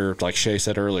Butler, like Shay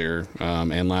said earlier,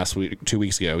 and last week, 2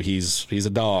 weeks ago, he's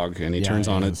a dog, and he turns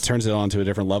it on to a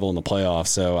different level in the playoffs.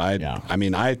 So I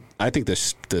think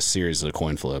this series is a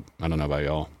coin flip. I don't know about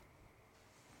y'all.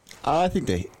 I think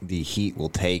the Heat will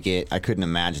take it. I couldn't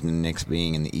imagine the Knicks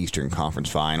being in the Eastern Conference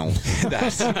Finals. But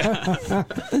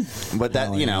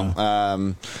that,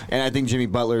 and I think Jimmy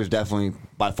Butler is definitely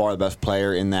by far the best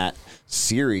player in that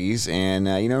series. And,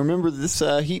 remember this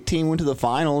Heat team went to the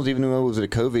finals, even though it was a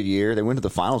COVID year. They went to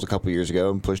the finals a couple years ago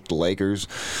and pushed the Lakers.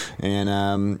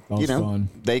 And, fun.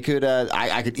 they could,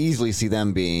 I could easily see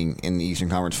them being in the Eastern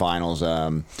Conference Finals.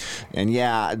 And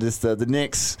yeah, the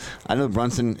Knicks, I know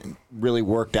Brunson really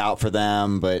worked out for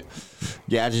them, but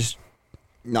yeah, just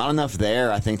not enough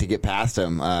there, I think, to get past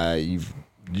them.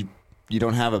 You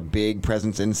don't have a big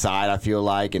presence inside, I feel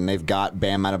like, and they've got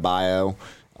Bam Adebayo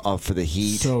for the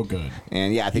Heat. So good.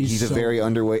 And yeah, I think he's a very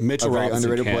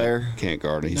underrated player. Can't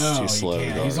guard. He's too slow to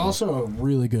guard. He's also a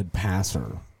really good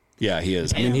passer. Yeah, he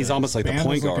is. I mean, he's almost like the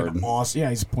point guard. Yeah,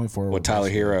 he's a point forward. With Tyler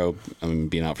Hero,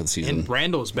 being out for the season. And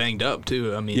Randall's banged up,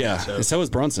 too. I mean, yeah, and so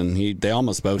is Brunson. They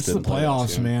almost both did. It's the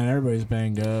playoffs, man. Everybody's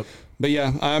banged up. But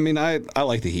yeah, I mean, I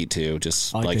like the Heat too,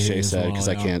 just like Shay said, because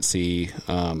I can't see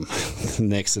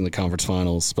Knicks in the conference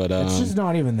finals. But it's just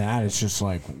not even that. It's just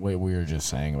like what we were just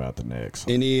saying about the Knicks.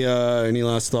 Any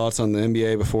last thoughts on the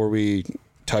NBA before we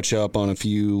touch up on a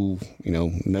few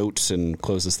notes and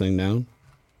close this thing down?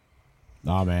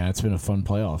 Nah, man, it's been a fun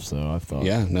playoffs though. I thought.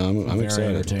 Yeah, no, I'm very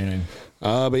excited. Entertaining.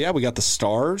 But yeah, we got the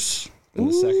Stars in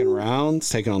the second round,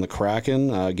 taking on the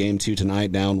Kraken. Game 2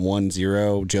 tonight, down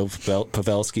 1-0. Joe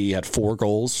Pavelski had 4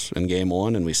 goals in Game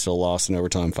 1, and we still lost in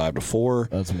overtime 5-4.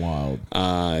 That's wild.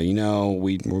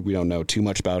 We don't know too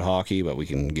much about hockey, but we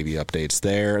can give you updates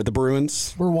there. The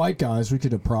Bruins. We're white guys. We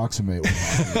could approximate what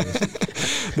hockey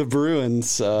is. The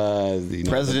Bruins.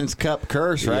 President's Cup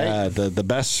curse, right? Yeah, the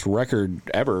best record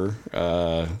ever,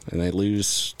 and they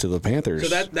lose to the Panthers.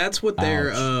 So that's what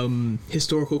their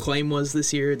historical claim was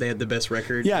this year. They had the best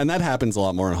record. Yeah, and that happens a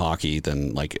lot more in hockey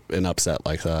than like an upset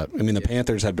like that. I mean, the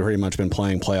Panthers had pretty much been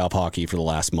playing playoff hockey for the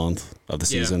last month of the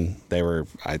season.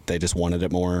 They just wanted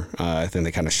it more. I think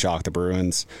they kind of shocked the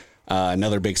Bruins.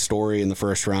 Another big story in the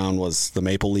first round was the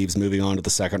Maple Leafs moving on to the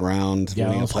second round,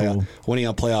 winning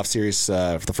a playoff series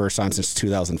for the first time since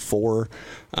 2004,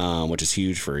 which is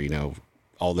huge for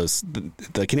all those.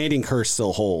 The Canadian curse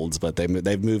still holds, but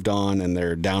they've moved on and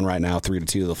they're down right now 3-2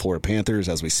 to the Florida Panthers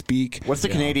as we speak. What's the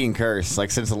Canadian curse?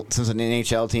 Like since an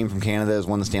NHL team from Canada has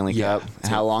won the Stanley Cup,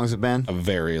 how long has it been? A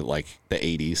very the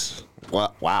 80s.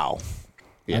 Wow.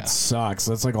 Yeah. That sucks.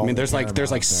 That's like all. I mean, there's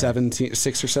like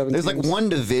 6 or 7. There's like one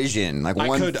division, like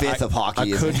 1/5 of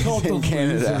hockey is in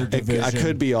Canada. I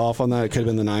could be off on that. It could have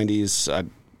been the 90s.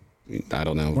 I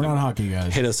don't know. We're not hockey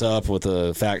guys. Hit us up with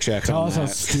a fact check. Tell us how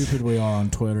stupid we are on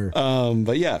Twitter.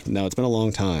 But yeah, no, it's been a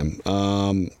long time.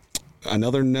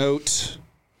 Another note: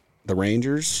 the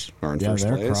Rangers are in first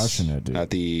place. They're crushing it, dude. At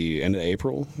the end of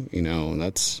April.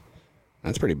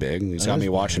 That's pretty big. He's got me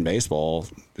watching baseball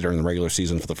during the regular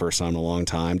season for the first time in a long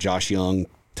time. Josh Young,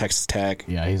 Texas Tech.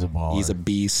 Yeah, he's a baller. He's a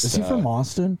beast. Is he from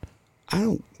Austin? I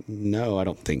don't know. I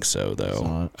don't think so,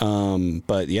 though.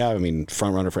 But yeah, I mean,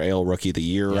 front runner for AL Rookie of the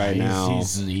Year right now.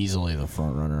 He's easily the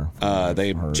front runner.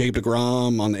 Jacob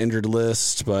deGrom on the injured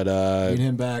list, but get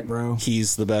him back, bro.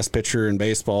 He's the best pitcher in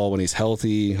baseball when he's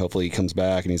healthy. Hopefully, he comes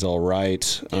back and he's all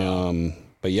right. Yeah.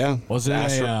 But yeah, Was it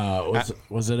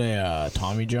a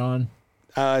Tommy John?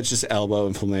 it's just elbow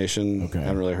inflammation. Okay. I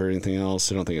haven't really heard anything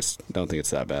else. I don't think it's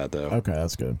that bad though. Okay,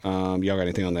 that's good. Y'all got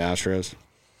anything on the Astros?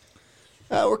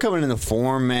 We're coming into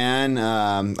form, man.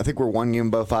 I think we're one game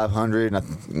above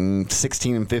 500,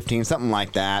 16 and 15, something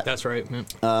like that. That's right,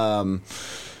 man.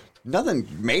 Nothing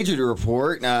major to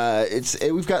report. We've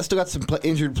still got some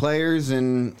injured players,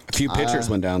 and A few pitchers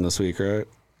went down this week, right?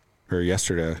 Or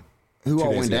yesterday. who 2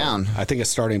 all days went ago. down? I think a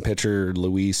starting pitcher,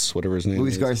 Luis, whatever his name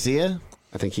Luis is. Garcia.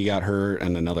 I think he got hurt,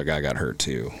 and another guy got hurt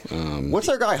too. What's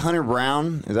our guy Hunter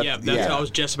Brown? Is that, Yeah, that's what I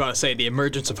was just about to say. The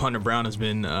emergence of Hunter Brown has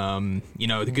been,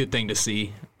 a good thing to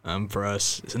see for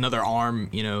us. It's another arm,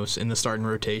 in the starting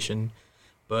rotation.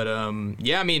 But,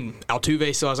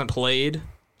 Altuve still hasn't played,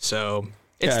 so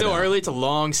it's still early. It's a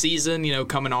long season,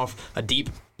 coming off a deep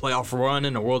playoff run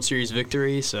and a World Series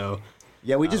victory, so...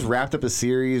 Yeah, we just wrapped up a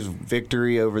series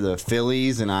victory over the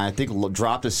Phillies, and I think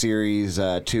dropped a series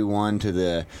 2-1 to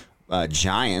the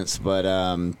Giants. But,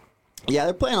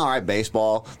 they're playing all right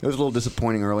baseball. It was a little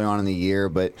disappointing early on in the year,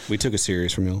 but... We took a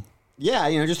series from you.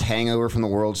 Yeah, just hangover from the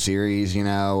World Series,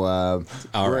 All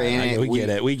right, we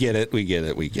get it.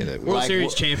 World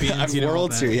Series champions.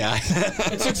 World Series, yeah.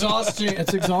 It's exhausting.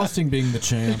 It's exhausting being the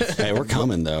champs. Hey, we're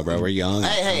coming though, bro. We're young.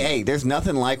 Hey, there's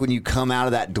nothing like when you come out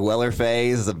of that dweller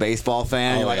phase as a baseball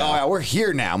fan. You're like, yeah. oh, yeah, we're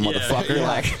here now, motherfucker. Yeah.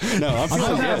 Like, No, I'm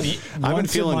feeling good. I've been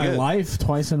feeling in my good. life,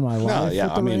 twice in my life. No, yeah.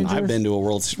 with the I mean, Rangers. I've been to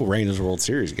a Rangers World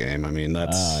Series game. I mean,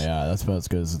 that's. That's about as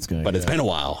good as it's going to But get. it's been a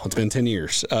while. It's been 10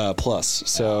 years plus.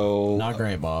 So Not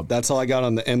great, Bob. that's all I got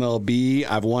on the MLB.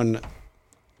 I've won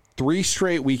 3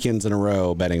 straight weekends in a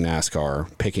row betting NASCAR,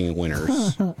 picking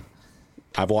winners.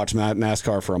 I've watched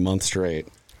NASCAR for a month straight,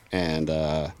 and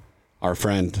our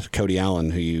friend Cody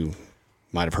Allen, who you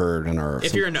might have heard in our.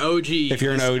 If you're an OG,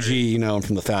 I'm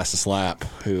from the Fastest Lap,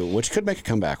 which could make a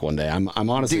comeback one day. I'm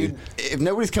honestly. dude, if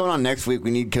nobody's coming on next week,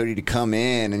 we need Cody to come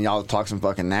in and y'all talk some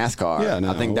fucking NASCAR. Yeah,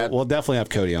 no, I think that we'll definitely have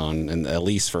Cody on, and at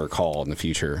least for a call in the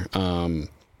future.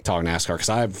 Talk NASCAR because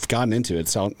I've gotten into it.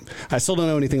 So I still don't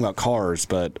know anything about cars,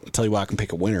 but I'll tell you what, I can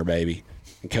pick a winner, baby.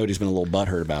 And Cody's been a little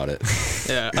butthurt about it.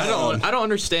 Yeah, I don't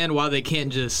understand why they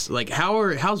can't just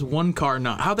how's one car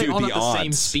not? How are they all not the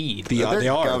same speed? They are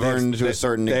governed to a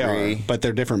certain degree. But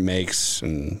they're different makes,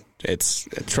 and it's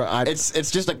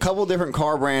just a couple different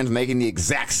car brands making the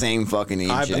exact same fucking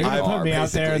engine. They're going to put me out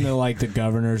there, and the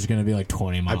governor's going to be like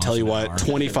 20 miles. I tell you an what, hour.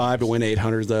 25 to win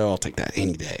 800 though, I'll take that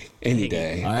any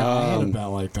day. I had a bet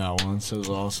like that once. It was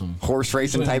awesome. Horse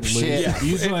racing type shit. Yeah,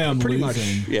 usually I'm pretty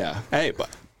losing. much. Yeah. Hey, but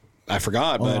I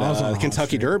forgot, I was on the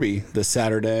Kentucky Hot Derby this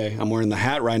Saturday. I'm wearing the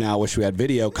hat right now. Wish we had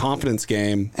video. Confidence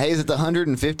game. Hey, is it the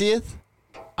 150th?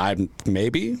 I'm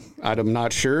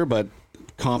not sure, but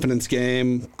confidence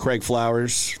game. Craig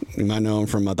Flowers, you might know him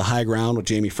from The High Ground with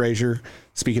Jamie Frazier.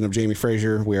 Speaking of Jamie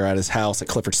Frazier, we are at his house at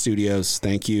Clifford Studios.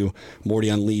 Thank you. Morty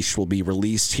Unleashed will be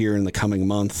released here in the coming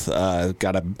month. They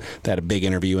had a big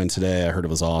interview in today. I heard it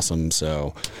was awesome,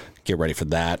 so get ready for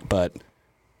that. But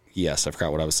yes, I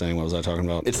forgot what I was saying. What was I talking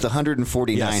about? It's the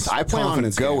 149th. Yes, I plan on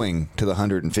confidence going to the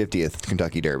 150th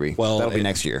Kentucky Derby. Well, that'll be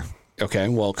next year. Okay,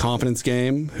 well, Confidence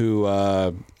Game, who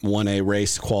won a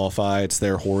race to qualify. It's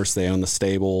their horse. They own the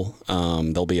stable.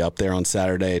 They'll be up there on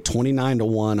Saturday.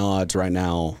 29-1 odds right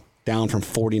now, down from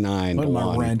 49 Put to my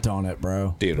 1. rent on it,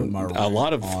 bro. Dude, Put my a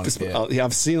lot of rent on it.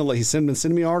 I've seen he's been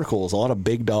sending me articles. A lot of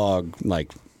big dog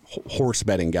horse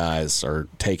betting guys are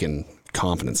taking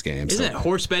Confidence Games. Isn't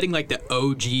horse betting like the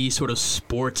OG sort of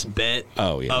sports bet?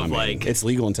 Oh yeah, of it's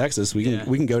legal in Texas. We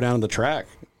can go down to the track.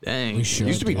 Dang. We should.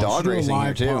 Used to be We dog should do a racing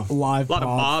here, live too. Live A lot of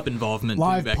pod, mob involvement.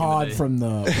 live back pod in the day. from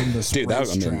the Dude,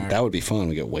 racetrack. that would be fun.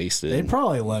 We get wasted. They'd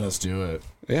probably let us do it.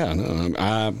 Yeah,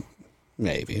 no,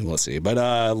 maybe we'll see. But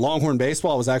Longhorn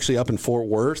baseball was actually up in Fort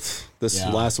Worth this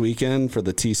last weekend for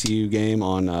the TCU game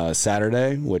on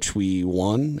Saturday, which we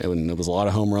won. It was a lot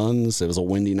of home runs. It was a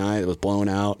windy night. It was blowing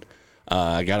out.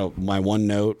 I got my one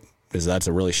note is that's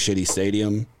a really shitty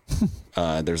stadium.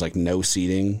 There's no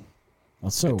seating.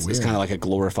 That's so weird. It's kind of like a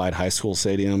glorified high school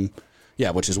stadium.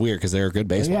 Yeah, which is weird because they're a good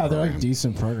baseball. Yeah, they're program.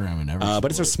 decent programming. But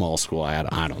it's a small school. I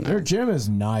don't know. Their gym is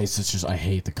nice. It's just I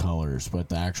hate the colors, but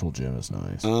the actual gym is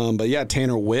nice. But yeah,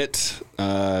 Tanner Witt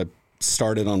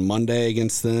started on Monday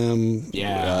against them.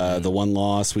 Yeah. The one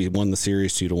loss, we won the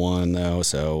series 2-1 though,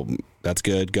 so that's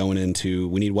good. Going into,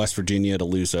 we need West Virginia to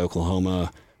lose to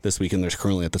Oklahoma this weekend. They're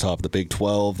currently at the top of the Big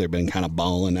 12. They've been kind of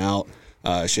balling out.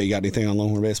 Shay, you got anything on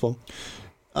Longhorn baseball?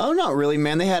 Oh, not really,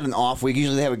 man. They had an off week.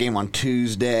 Usually they have a game on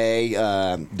Tuesday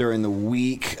during the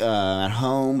week at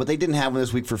home, but they didn't have one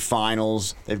this week for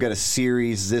finals. They've got a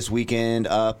series this weekend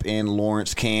up in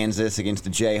Lawrence, Kansas against the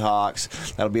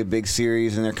Jayhawks. That'll be a big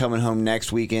series, and they're coming home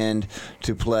next weekend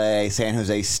to play San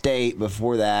Jose State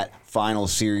before that final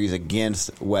series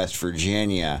against West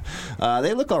Virginia.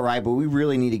 They look all right, but we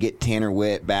really need to get Tanner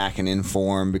Witt back and in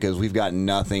form because we've got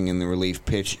nothing in the relief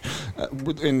pitching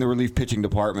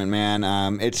department,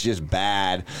 man. It's just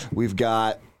bad. We've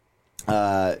got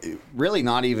really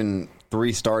not even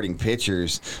 3 starting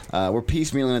pitchers. We're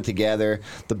piecemealing it together.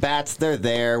 The bats, they're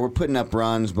there. We're putting up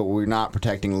runs, but we're not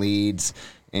protecting leads.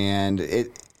 And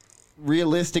it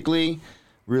realistically,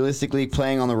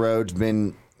 playing on the road's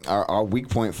been our weak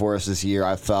point for us this year,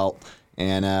 I felt.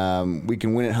 And we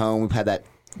can win at home. We've had that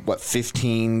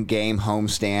 15-game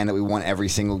homestand that we won every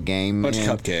single game. Bunch of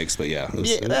cupcakes, but yeah.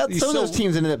 Some of those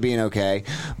teams ended up being okay.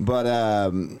 But,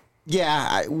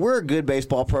 we're a good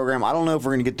baseball program. I don't know if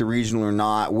we're going to get the regional or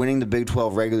not. Winning the Big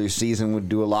 12 regular season would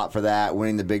do a lot for that.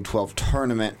 Winning the Big 12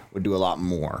 tournament would do a lot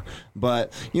more.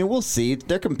 But, we'll see.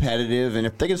 They're competitive, and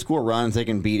if they can score runs, they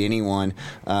can beat anyone.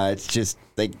 It's just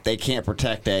they can't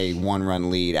protect a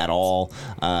one-run lead at all.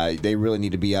 They really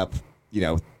need to be up,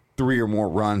 3 or more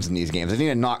runs in these games. They need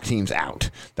to knock teams out.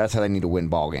 That's how they need to win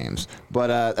ball games.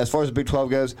 But as far as the Big 12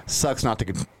 goes, sucks not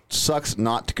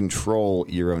to control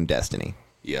your own destiny.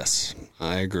 Yes,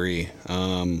 I agree.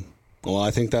 Well,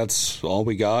 I think that's all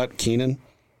we got. Keenan,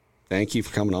 thank you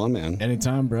for coming on, man.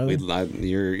 Anytime, brother.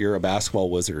 You're a basketball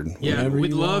wizard. Yeah, Whatever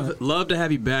we'd you love to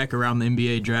have you back around the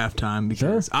NBA draft time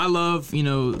because I love,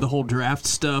 the whole draft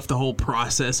stuff, the whole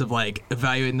process of like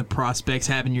evaluating the prospects,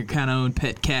 having your kind of own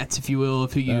pet cats, if you will,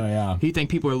 who you think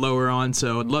people are lower on.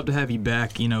 So I'd love to have you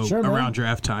back, around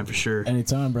draft time for sure.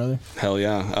 Anytime, brother. Hell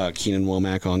yeah. Keenan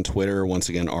Womack on Twitter. Once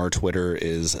again, our Twitter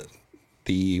is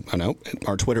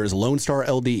our Twitter is Lone Star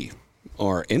LD.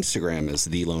 Our Instagram is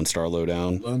the Lone Star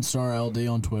Lowdown. Lone Star LD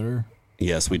on Twitter.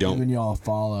 Yes, we don't. Giving y'all a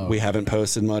follow. We haven't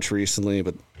posted much recently,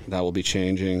 but that will be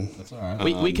changing. That's all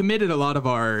right. We committed a lot of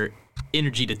our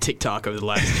energy to TikTok over the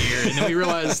last year, and then we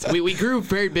realized we grew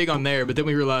very big on there, but then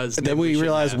we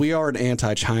realized we are an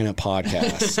anti-China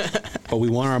podcast, but we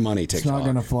want our money. TikTok. It's not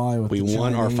going to fly with. We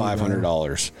want our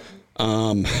 $500.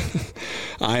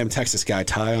 I am Texas Guy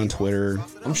Ty on Twitter.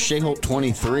 I'm Shayholt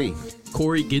 23.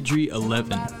 Kory Guidry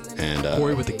 11. And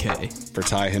Kory with a K. For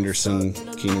Ty Henderson,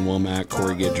 Keenan Womack,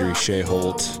 Kory Guidry, Shay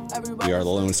Holt, we are the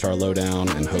Lone Star Lowdown,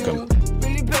 and hook 'em.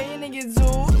 Really paying to get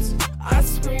zoos. I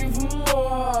scream for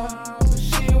more.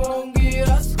 She won't get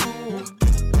us school.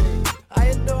 I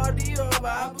adore the but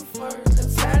I prefer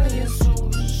Italian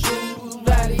shoes.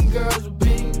 Valley girls with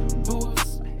big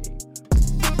boots.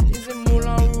 Is it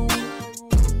Moulin Rouge?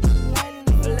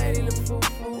 Lady, the food,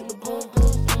 the boom.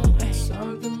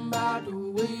 Something about the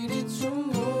way that you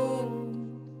move.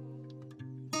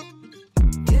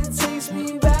 It takes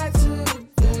me back to the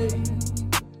day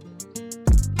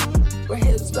where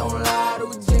hips don't lie to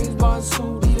a James Bond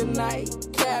suit. Eat a night,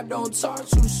 cab don't talk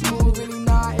too smooth. Really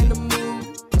not in the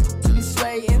mood to be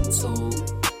straight into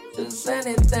just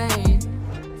anything.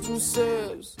 2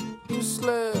 sips, you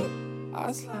slip,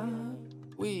 I slide.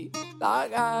 We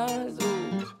lock eyes,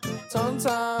 ooh.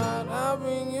 Sometimes I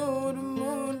bring you the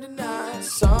moon tonight.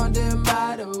 Something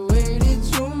about the way that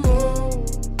you move.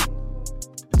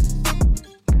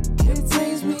 It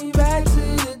takes me back to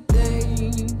the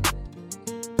day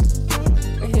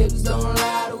my hips don't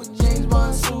lie to a James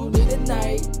Bond suit in the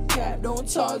night. Cat don't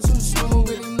talk too smooth,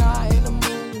 really not in the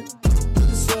mood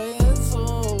to say it's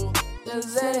all.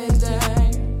 Just anything.